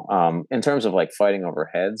 So in terms of like fighting over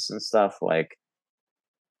heads and stuff, like,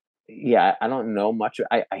 I don't know much.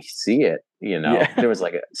 I see it, there was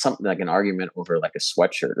like something like an argument over like a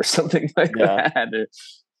sweatshirt or something like that,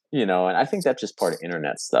 and I think that's just part of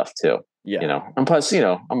internet stuff too, and plus,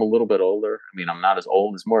 I'm a little bit older. I mean, I'm not as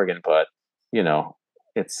old as Morgan, but,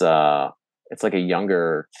 it's like a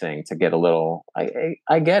younger thing to get a little.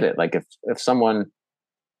 I get it. Like if someone,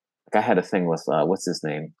 like I had a thing with what's his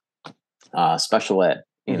name, Special Ed,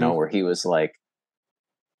 where he was like,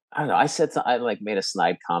 I don't know. I like made a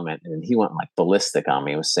snide comment, and he went like ballistic on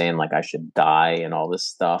me. He was saying like I should die and all this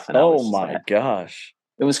stuff. And I was just my like, gosh.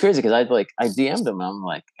 it was crazy because I DM'd him. I'm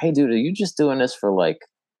like, hey, dude, are you just doing this for like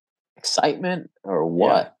excitement or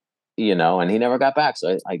what? And he never got back.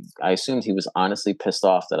 So I assumed he was honestly pissed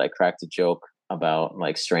off that I cracked a joke about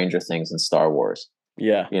like Stranger Things and Star Wars,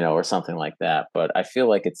 Yeah. or something like that. But I feel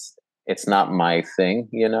like it's not my thing,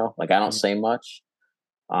 like I don't say much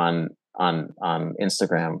on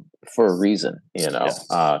Instagram for a reason,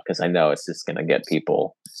 because I know it's just going to get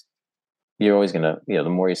people. You're always going to, the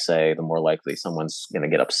more you say, the more likely someone's going to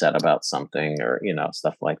get upset about something or,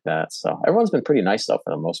 stuff like that. So everyone's been pretty nice though, for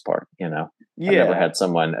the most part, I've never had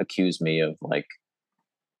someone accuse me of like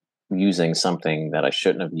using something that I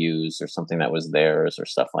shouldn't have used or something that was theirs or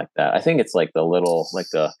stuff like that. I think it's like the little, like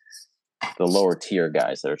the lower tier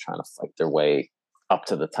guys that are trying to fight their way up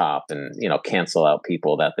to the top and, cancel out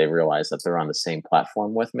people that they realize that they're on the same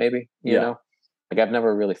platform with, maybe, you know, like I've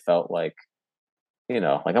never really felt like,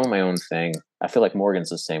 like I'm on my own thing. I feel like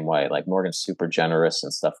Morgan's the same way. Like Morgan's super generous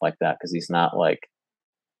and stuff like that. Cause he's not like,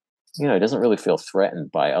 he doesn't really feel threatened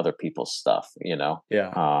by other people's stuff, Yeah.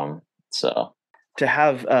 So to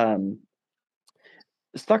have,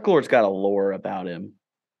 Stucklord's got a lore about him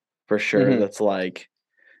for sure. Mhm. That's like,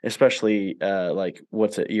 especially, like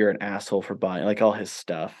what's it? You're an asshole for buying like all his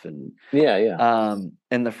stuff. And, yeah.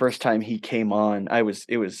 and the first time he came on,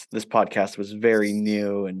 this podcast was very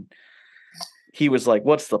new and he was like,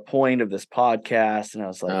 what's the point of this podcast? And I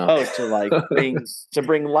was like, to like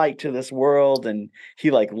bring light to this world. And he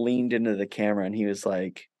like leaned into the camera and he was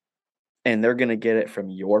like, and they're going to get it from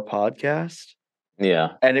your podcast.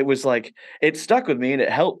 Yeah. And it was like, it stuck with me and it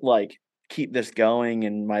helped like keep this going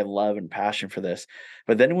and my love and passion for this.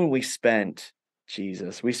 But then when we spent,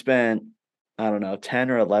 I don't know, 10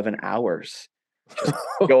 or 11 hours just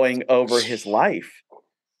going over his life.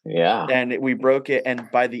 Yeah. And we broke it. And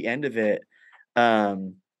by the end of it,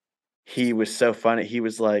 he was so funny. He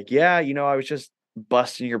was like, yeah, I was just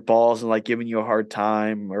busting your balls and like giving you a hard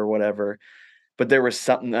time or whatever. But there was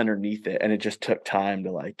something underneath it. And it just took time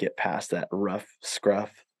to like get past that rough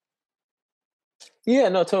scruff. Yeah,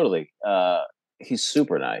 no, totally. He's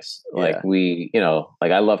super nice. Like Yeah. we,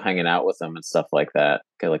 like I love hanging out with him and stuff like that.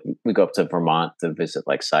 'Cause, like we go up to Vermont to visit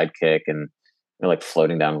like Sidekick and we're like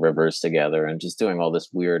floating down rivers together and just doing all this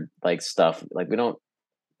weird like stuff. Like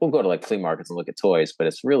we'll go to like flea markets and look at toys, but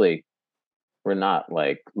it's really, we're not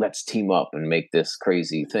like, let's team up and make this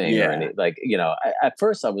crazy thing. Yeah. Or any, like, at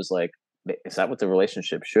first I was like, is that what the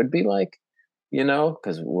relationship should be like?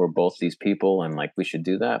 Because we're both these people and like we should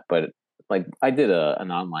do that. But like I did an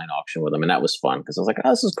online auction with him and that was fun because I was like,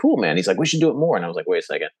 oh, this is cool, man. He's like, we should do it more. And I was like, wait a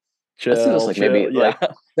second. Let's do this like maybe like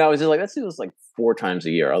no, I was just like, let's do this like 4 times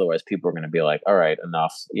a year. Otherwise people are gonna be like, all right,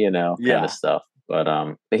 enough, kind of stuff.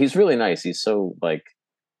 But he's really nice. He's so like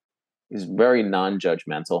he's very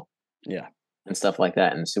non-judgmental. Yeah. And stuff like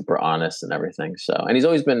that and super honest and everything. So and he's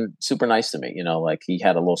always been super nice to me, like he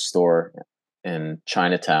had a little store in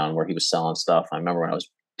Chinatown where he was selling stuff. I remember when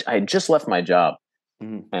I had just left my job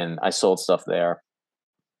and I sold stuff there.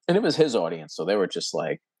 And it was his audience. So they were just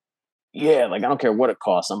like, yeah, like I don't care what it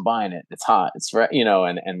costs. I'm buying it. It's hot. It's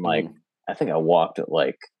and like I think I walked at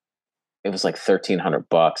like it was like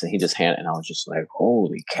 $1,300 and he just handed and I was just like,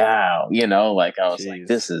 holy cow, like I was like,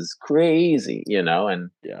 this is crazy,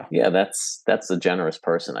 and that's a generous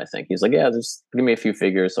person. I think he's like, yeah, just give me a few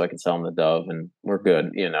figures so I can sell him the Dove and we're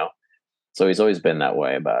good, so he's always been that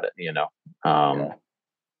way about it,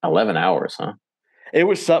 11 hours, huh? It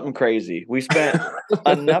was something crazy. We spent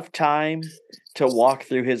enough time to walk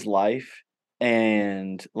through his life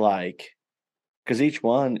and like, because each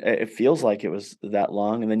one, it feels like it was that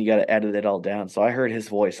long and then you got to edit it all down. So I heard his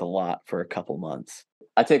voice a lot for a couple months.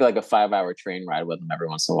 I take like a 5-hour train ride with him every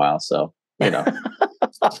once in a while. So, it's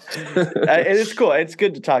cool. It's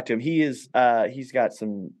good to talk to him. He's got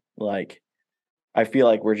some like, I feel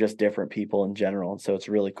like we're just different people in general. And so it's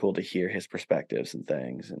really cool to hear his perspectives and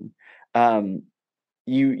things. And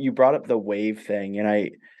you brought up the wave thing. And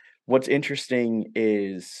what's interesting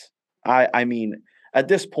is I mean, at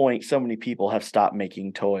this point, so many people have stopped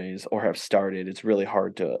making toys or have started. It's really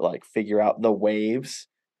hard to like figure out the waves.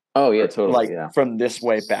 Oh yeah, totally. Like from this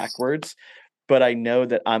way backwards. But I know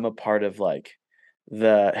that I'm a part of like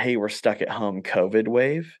the, hey, we're stuck at home COVID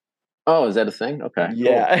wave. Oh, is that a thing? Okay.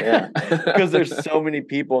 Yeah. Cool. Because there's so many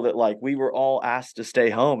people that like, we were all asked to stay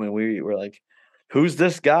home and we were like, who's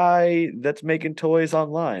this guy that's making toys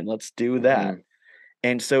online? Let's do that.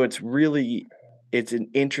 And so it's an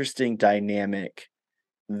interesting dynamic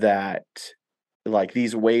that like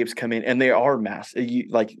these waves come in and they are massive.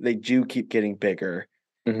 Like they do keep getting bigger.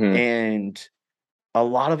 Mm-hmm. And a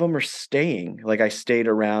lot of them are staying. Like I stayed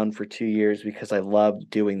around for 2 years because I loved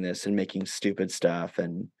doing this and making stupid stuff.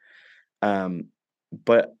 And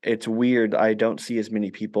but it's weird. I don't see as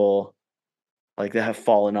many people like that have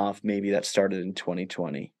fallen off maybe that started in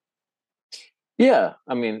 2020. Yeah,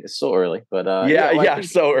 I mean it's still early, but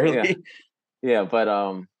So early. Yeah, but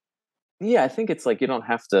I think it's like you don't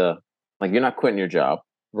have to, like, you're not quitting your job,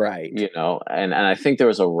 Right. you know, and I think there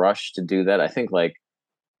was a rush to do that. I think like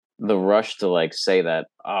the rush to like say that,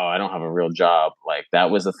 oh, I don't have a real job, like that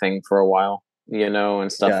was a thing for a while, you know,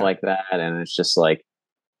 and stuff Yeah. like that. And it's just like,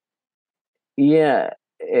 yeah,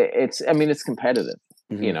 I mean, it's competitive,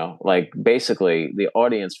 you Mhm. know, like basically the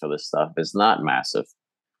audience for this stuff is not massive.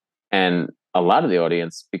 And a lot of the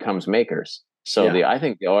audience becomes makers. So Yeah. I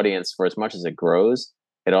think the audience, for as much as it grows,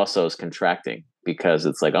 it also is contracting because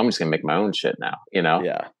it's like, I'm just gonna make my own shit now, you know?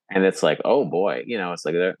 Yeah. And it's like, oh boy, you know, it's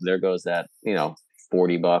like there goes that, you know,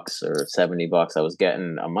 $40 or $70 I was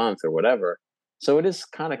getting a month or whatever. So it is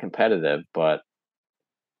kind of competitive, but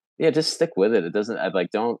yeah, just stick with it. It doesn't, I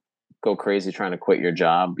like, don't go crazy trying to quit your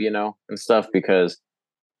job, you know, and stuff, because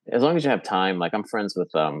as long as you have time, like I'm friends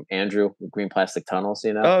with Andrew with Green Plastic Tunnels,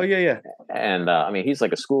 you know, Oh yeah. and I mean he's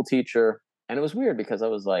like a school teacher, and it was weird because I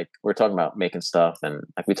was like, we're talking about making stuff, and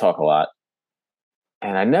like we talk a lot,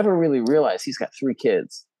 and I never really realized he's got 3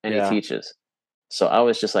 kids and Yeah. he teaches. So I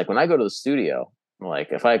was just like, when I go to the studio, like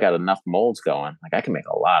if I got enough molds going, like I can make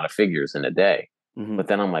a lot of figures in a day. Mhm. But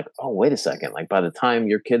then I'm like, oh wait a second, like by the time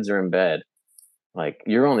your kids are in bed, like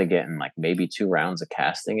you're only getting like maybe 2 rounds of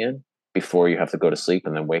casting in before you have to go to sleep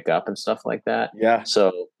and then wake up and stuff like that. Yeah.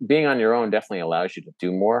 So being on your own definitely allows you to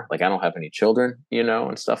do more. Like I don't have any children, you know,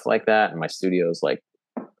 and stuff like that. And my studio is like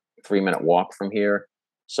 3-minute walk from here.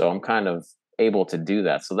 So I'm kind of able to do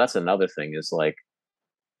that. So that's another thing, is like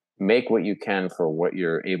make what you can for what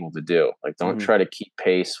you're able to do. Like don't Mhm. try to keep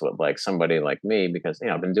pace with like somebody like me, because you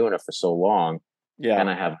know I've been doing it for so long, Yeah. and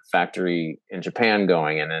I have a factory in Japan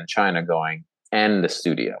going and in China going and the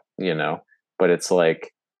studio, you know. But it's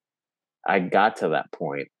like I got to that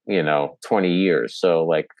point, you know, 20 years. So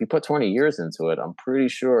like if you put 20 years into it, I'm pretty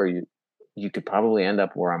sure you could probably end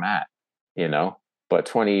up where I'm at, you know. But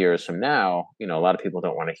 20 years from now, you know, a lot of people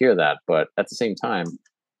don't want to hear that. But at the same time,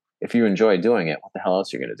 if you enjoy doing it, what the hell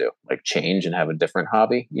else are you going to do? Like change and have a different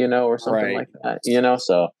hobby, you know, or something Right. like that, you know?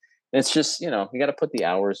 So it's just, you know, you got to put the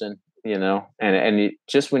hours in, you know,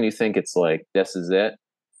 just when you think it's like, this is it,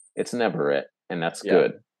 it's never it. And that's Yeah.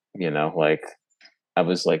 good. You know, like I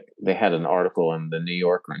was like, they had an article in the New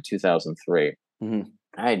Yorker in 2003. Mhm.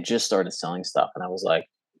 I had just started selling stuff and I was like,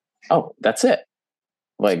 oh, that's it.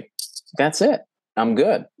 Like, that's it. I'm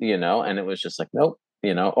good, you know? And it was just like, nope,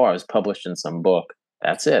 you know, or I was published in some book.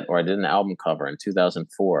 That's it. Or I did an album cover in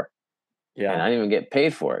 2004 and Yeah. I didn't even get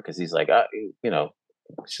paid for it because he's like, you know,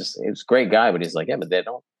 it's a great guy, but he's like, yeah, but they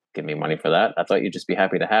don't give me money for that. I thought you'd just be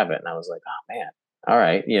happy to have it. And I was like, oh man, all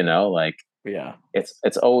right, you know, like Yeah.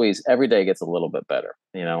 it's always, every day gets a little bit better,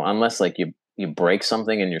 you know, unless like you break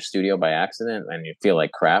something in your studio by accident and you feel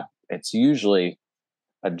like crap. It's usually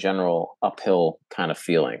a general uphill kind of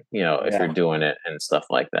feeling, you know, if you're Yeah. doing it and stuff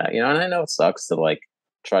like that, you know. And I know it sucks to like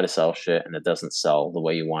try to sell shit and it doesn't sell the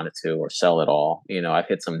way you want it to, or sell it all. You know, I've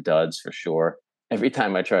hit some duds for sure. Every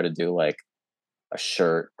time I try to do like a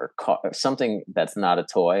shirt or something that's not a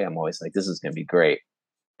toy, I'm always like, this is going to be great.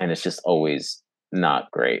 And it's just always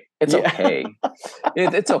not great. It's Yeah. okay.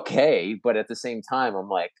 It's okay. But at the same time, I'm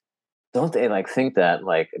like, don't they like think that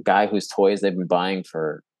like a guy whose toys they've been buying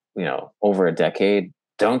for, you know, over a decade,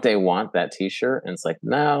 don't they want that t-shirt? And it's like,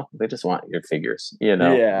 no, they just want your figures, you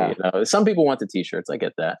know. Yeah. You know, some people want the t-shirts, I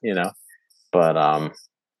get that, you know. But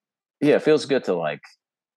yeah, it feels good to like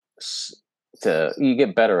you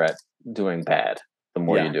get better at doing bad the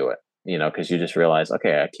more Yeah. you do it, you know, because you just realize,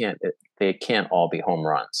 okay, they can't all be home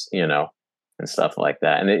runs, you know, and stuff like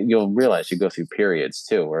that. And you'll realize you go through periods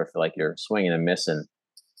too, where if like you're swinging and missing,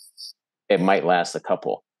 it might last a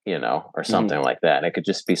couple, you know, or something like that. And it could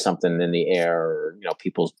just be something in the air, or, you know,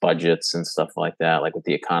 people's budgets and stuff like that. Like with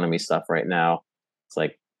the economy stuff right now, it's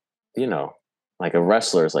like, you know, like a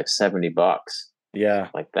wrestler is like $70. Yeah.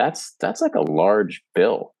 Like that's like a large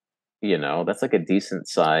bill, you know, that's like a decent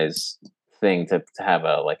size thing to have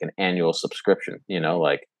like an annual subscription, you know.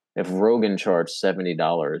 Like if Rogan charged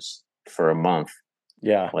 $70 for a month,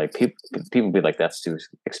 Yeah. like people be like, that's too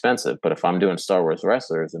expensive. But if I'm doing Star Wars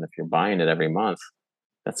Wrestlers, and if you're buying it every month,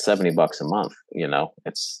 that's $70 a month, you know.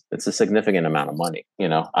 It's a significant amount of money, you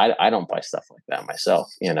know. I don't buy stuff like that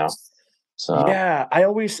myself, you know. So Yeah,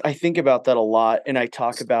 I think about that a lot, and I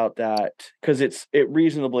talk about that because it's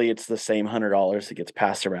the same $100 that gets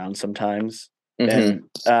passed around sometimes, mhm.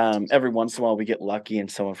 and every once in a while we get lucky and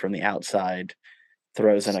someone from the outside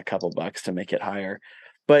throws in a couple bucks to make it higher.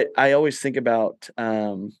 But I always think about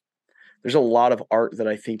there's a lot of art that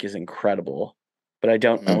I think is incredible, but I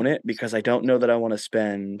don't Mhm. own it because I don't know that I want to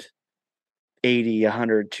spend 80,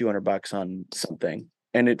 100, $200 on something.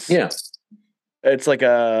 And Yeah. it's like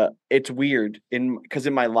it's weird because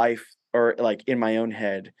in my life or like in my own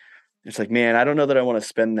head, it's like, man, I don't know that I want to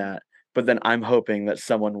spend that, but then I'm hoping that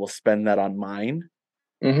someone will spend that on mine.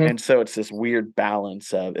 Mhm. And so it's this weird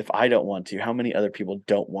balance of if I don't want to, how many other people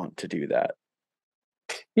don't want to do that?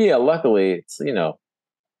 Yeah, luckily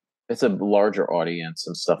it's a larger audience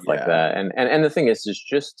and stuff like Yeah. that. And the thing is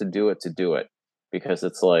just to do it because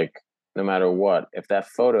it's like no matter what, if that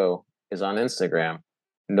photo is on Instagram,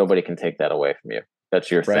 nobody can take that away from you. That's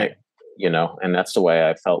your Right. thing. And that's the way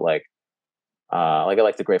I felt like I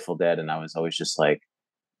like the Grateful Dead, and I was always just like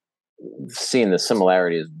seeing the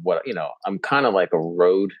similarities. I'm kind of like a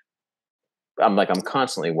road. I'm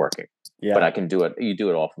constantly working, but Yeah. I can do it. You do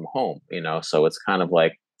it all from home. So it's kind of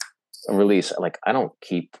like a release. Like I don't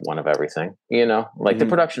keep one of everything. Like the Mhm.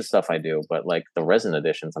 production stuff I do, but like the resin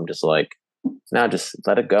editions, I'm just like, now just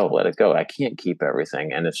let it go, let it go. I can't keep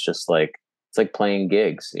everything, and it's like playing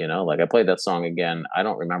gigs. Like I played that song again. I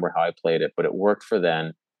don't remember how I played it, but it worked for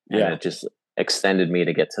then, and Yeah. it just extended me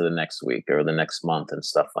to get to the next week or the next month and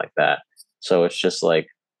stuff like that. So it's just like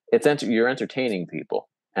you're entertaining people,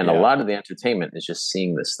 and a Yeah. lot of the entertainment is just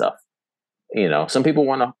seeing this stuff. Some people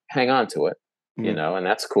want to hang on to it, Mhm. and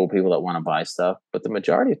that's cool. People that want to buy stuff, but the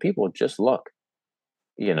majority of people just look.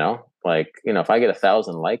 If I get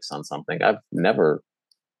 1,000 likes on something, I've never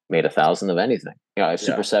made 1,000 of anything.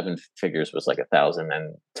 Super Yeah. 7 figures was like 1,000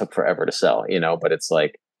 and took forever to sell. But it's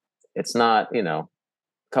like it's not.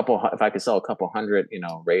 If I could sell a couple hundred,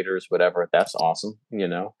 Raiders, whatever, that's awesome.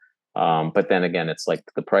 But then again, it's like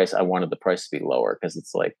the price. I wanted the price to be lower because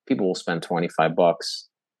it's like people will spend $25,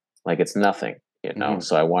 like it's nothing. Mhm.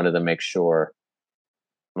 So I wanted to make sure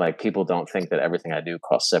like people don't think that everything I do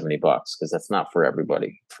costs $70 because that's not for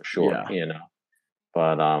everybody for sure. Yeah.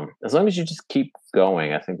 But as long as you just keep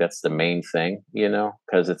going, I think that's the main thing.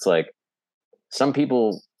 Because it's like some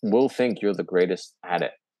people will think you're the greatest at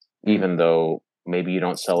it, Mhm. even though maybe you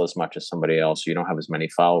don't sell as much as somebody else, you don't have as many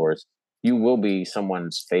followers. You will be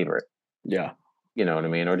someone's favorite. Yeah. You know what I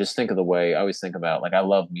mean? Or just think of the way I always think about like I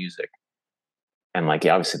love music and like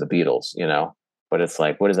yeah, obviously the Beatles. But it's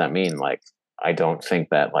like, what does that mean? Like, I don't think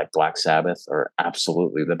that like Black Sabbath are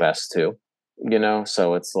absolutely the best too.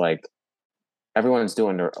 So it's like everyone's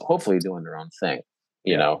hopefully doing their own thing.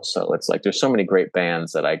 Yeah. So it's like there's so many great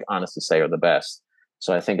bands that I honestly say are the best.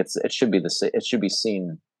 So I think it should be it should be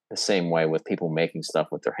seen the same way with people making stuff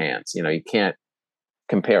with their hands. You can't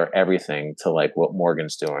compare everything to like what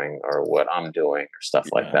Morgan's doing or what I'm doing or stuff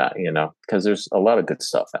like Yeah. that. Because there's a lot of good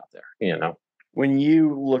stuff out there. When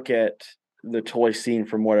you look at the toy scene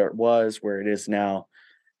from what it was, where it is now,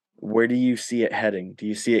 where do you see it heading? Do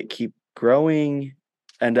you see it keep growing,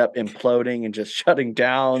 end up imploding and just shutting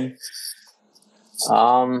down?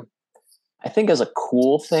 Um, I think as a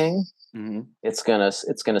cool thing, Mhm. it's gonna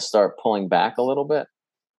start pulling back a little bit,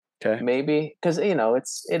 Okay. maybe because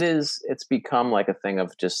it's become like a thing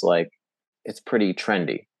of just like it's pretty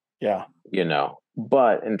trendy, Yeah.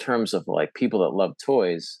 But in terms of like people that love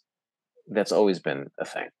toys, that's always been a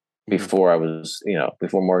thing. Mhm.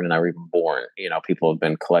 Before Morgan and I were even born, people have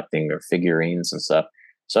been collecting their figurines and stuff.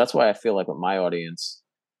 So that's why I feel like with my audience,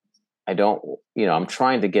 I don't, I'm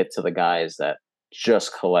trying to get to the guys that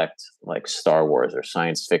just collect like Star Wars or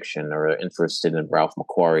science fiction or are interested in Ralph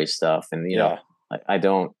McQuarrie stuff. And, Yeah.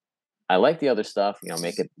 I like the other stuff,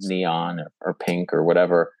 make it neon or pink or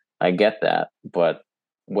whatever. I get that. But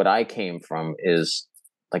what I came from is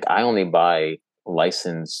like, I only buy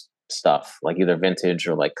licensed stuff, like either vintage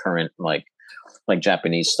or like current, like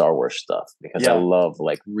Japanese Star Wars stuff because I Yeah. love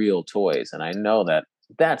like real toys. And I know that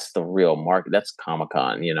that's the real market. That's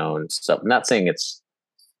Comic-Con, and stuff. I'm not saying it's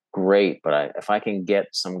great, but if I can get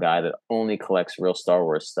some guy that only collects real Star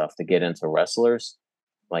Wars stuff to get into wrestlers,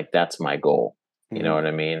 like that's my goal. You know Mhm. what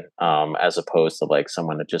I mean? As opposed to like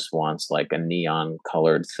someone that just wants like a neon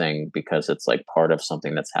colored thing because it's like part of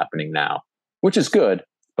something that's happening now, which is good.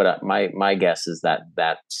 But my guess is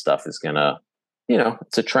that stuff is gonna,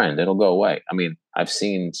 it's a trend. It'll go away. I mean, I've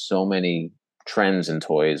seen so many trends in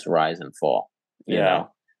toys rise and fall. You Yeah.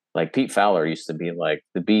 know, like Pete Fowler used to be like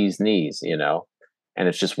the bee's knees. And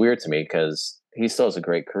it's just weird to me because he still has a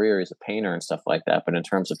great career. He's a painter and stuff like that. But in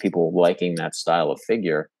terms of people liking that style of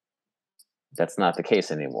figure, that's not the case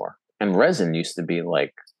anymore. and resin used to be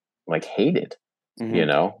like hated, you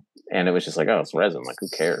know, and it was just like, oh, it's resin, like who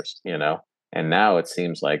cares, you know? And now it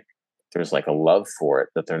seems like there's like a love for it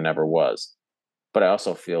that there never was. But I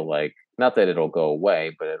also feel like, not that it'll go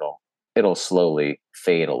away, but it'll slowly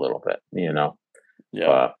fade a little bit, you know? Yeah.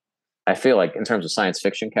 But I feel like in terms of science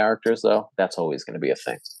fiction characters, though, that's always going to be a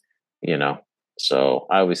thing, you know? So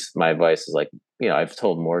my advice is like, you know, I've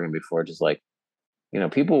told Morgan before, just like, you know,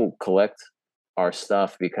 people collect our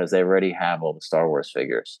stuff because they already have all the Star Wars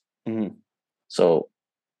figures. So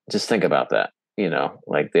just think about that, you know,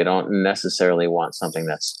 like they don't necessarily want something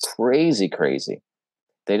that's crazy.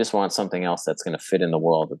 They just want something else that's going to fit in the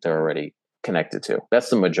world that they're already connected to. That's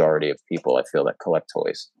the majority of people, I feel, that collect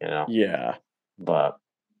toys, you know? Yeah. But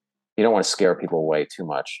you don't want to scare people away too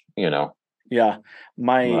much, you know? Yeah.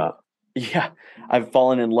 I've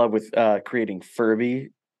fallen in love with creating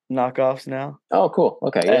Furby knockoffs now. Oh, cool.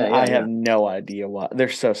 Okay. Yeah. And I have no idea why. They're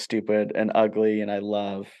so stupid and ugly, and I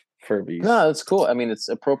love Furbies. No, it's cool. I mean, it's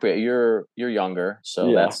appropriate. You're younger,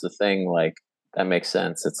 so that's the thing. Like, that makes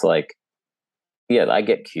sense. It's like, yeah, I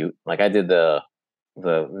get cute. Like I did the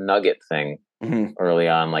nugget thing early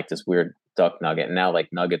on, like this weird duck nugget. And now like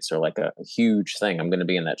nuggets are like a huge thing. I'm going to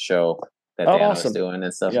be in that show that Dana was doing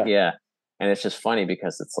and stuff. Yeah. And it's just funny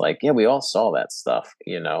because it's like, yeah, we all saw that stuff,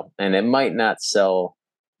 you know, and it might not sell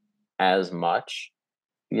as much,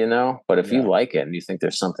 you know, but if you like it and you think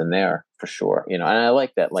there's something there, for sure, you know. And I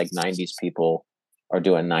like that like 90s people are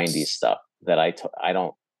doing 90s stuff that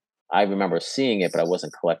I remember seeing it, but I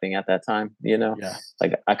wasn't collecting at that time, you know.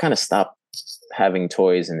 Like I kind of stopped having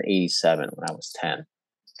toys in 87 when I was 10.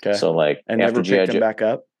 Okay. So like, and never picked them back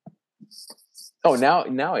up. Oh,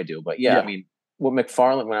 now I do, but I mean, what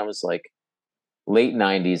McFarlane, when I was like late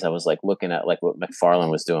 90s, I was like looking at like what McFarlane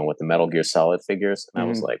was doing with the Metal Gear Solid figures, and I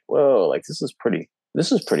was like, whoa, like this is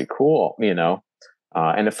pretty cool, you know.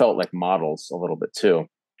 And it felt like models a little bit too.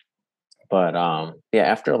 But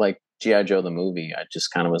after like G.I. Joe the movie, I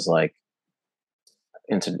just kind of was like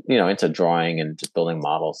into drawing and just building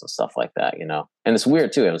models and stuff like that, you know. And it's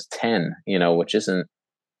weird too. I was 10, you know, which isn't,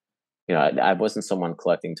 you know, I wasn't someone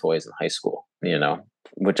collecting toys in high school, you know,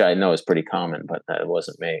 which I know is pretty common, but that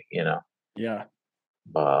wasn't me, you know. Yeah.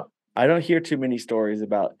 I don't hear too many stories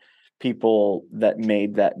about people that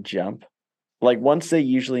made that jump. Like once they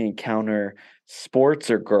usually encounter sports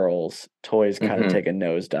or girls, toys kind of take a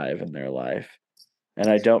nosedive in their life. And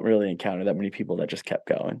I don't really encounter that many people that just kept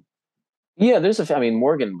going. Yeah, I mean,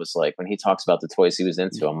 Morgan was like, when he talks about the toys he was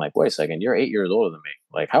into, I'm like, wait a second, you're 8 years older than me.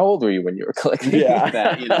 Like, how old were you when you were collecting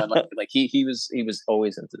that? You know, like he was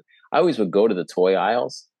always into. I always would go to the toy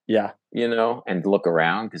aisles. Yeah, you know, and look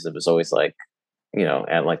around because it was always like, you know,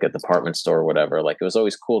 at like a department store or whatever. Like it was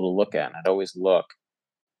always cool to look at, and I'd always look.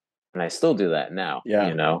 And I still do that now. Yeah,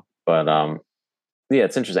 you know, but yeah,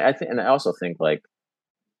 it's interesting. I also think like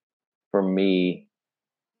for me,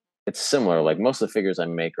 it's similar. Like most of the figures I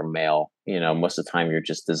make are male, you know, most of the time you're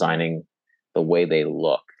just designing the way they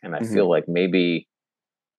look. And I feel like maybe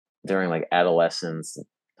during like adolescence,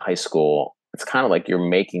 high school, it's kind of like you're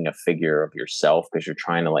making a figure of yourself because you're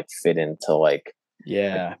trying to like fit into like,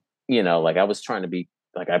 like, you know, like I was trying to be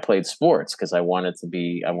like, I played sports because I wanted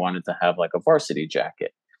to have like a varsity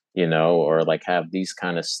jacket, you know, or like have these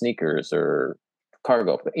kind of sneakers or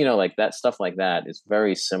cargo, you know, like that stuff like that is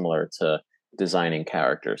very similar to designing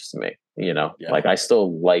characters to me, you know. Like I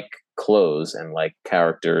still like clothes and like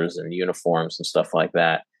characters and uniforms and stuff like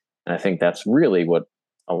that, and I think that's really what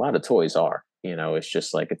a lot of toys are, you know. It's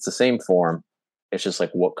just like it's the same form, it's just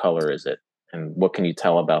like what color is it and what can you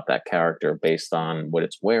tell about that character based on what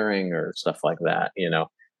it's wearing or stuff like that, you know.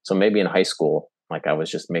 So maybe in high school, like I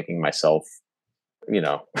was just making myself, you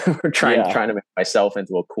know, trying to make myself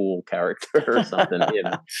into a cool character or something, you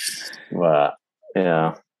know. But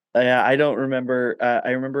yeah, I don't remember. I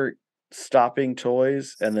remember stopping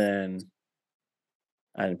toys, and then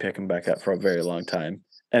I didn't pick them back up for a very long time.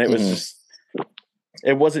 And it was just,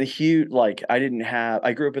 it wasn't huge. Like I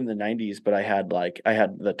grew up in the 90s, but I had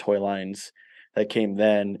the toy lines that came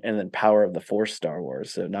then, and then Power of the Force Star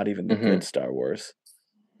Wars. So not even the good Star Wars.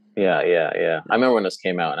 Yeah. I remember when this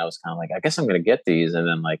came out, and I was kind of like, I guess I'm going to get these. And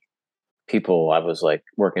then like I was like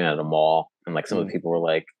working at a mall, and like some of the people were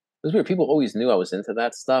like, it was weird. People always knew I was into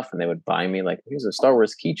that stuff, and they would buy me like, here's a Star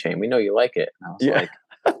Wars keychain. We know you like it. And I was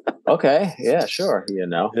like, okay, yeah, sure, you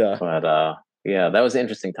know. Yeah. But that was an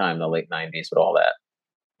interesting time, the late 90s, with all that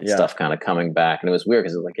stuff kind of coming back. And it was weird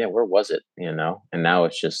because it was like, where was it? You know? And now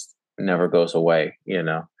it's just never goes away, you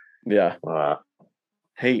know? Yeah.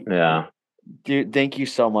 Hey. Yeah. Dude, thank you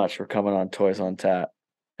so much for coming on Toys on Tap.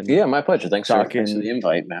 Yeah, my pleasure. Thanks for the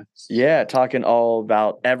invite, man. Yeah, talking all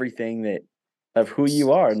about everything that of who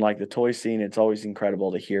you are and like the toy scene. It's always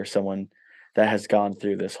incredible to hear someone that has gone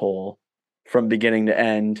through this whole from beginning to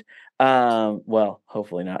end. Well,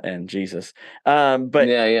 hopefully not end, Jesus. But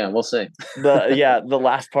yeah, we'll see. the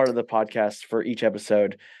last part of the podcast for each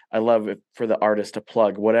episode, I love it for the artist to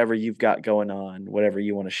plug whatever you've got going on, whatever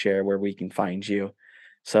you want to share, where we can find you.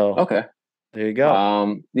 So Okay. there you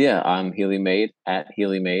go. Yeah, I'm Healy Made at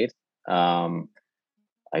Healy Made. I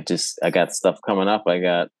got stuff coming up. I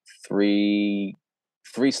got three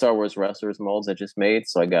Star Wars wrestlers molds I just made.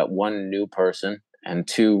 So I got one new person and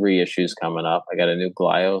 2 reissues coming up. I got a new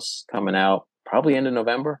Glyos coming out probably end of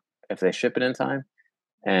November if they ship it in time.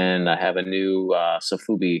 And I have a new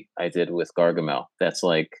Sofubi I did with Gargamel. That's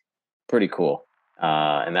like pretty cool.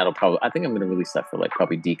 And that'll I think I'm going to release that for like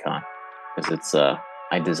probably Decon because it's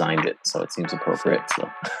I designed it, so it seems appropriate. So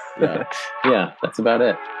Yeah. yeah, that's about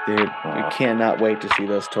it. Dude, we cannot wait to see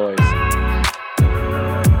those toys.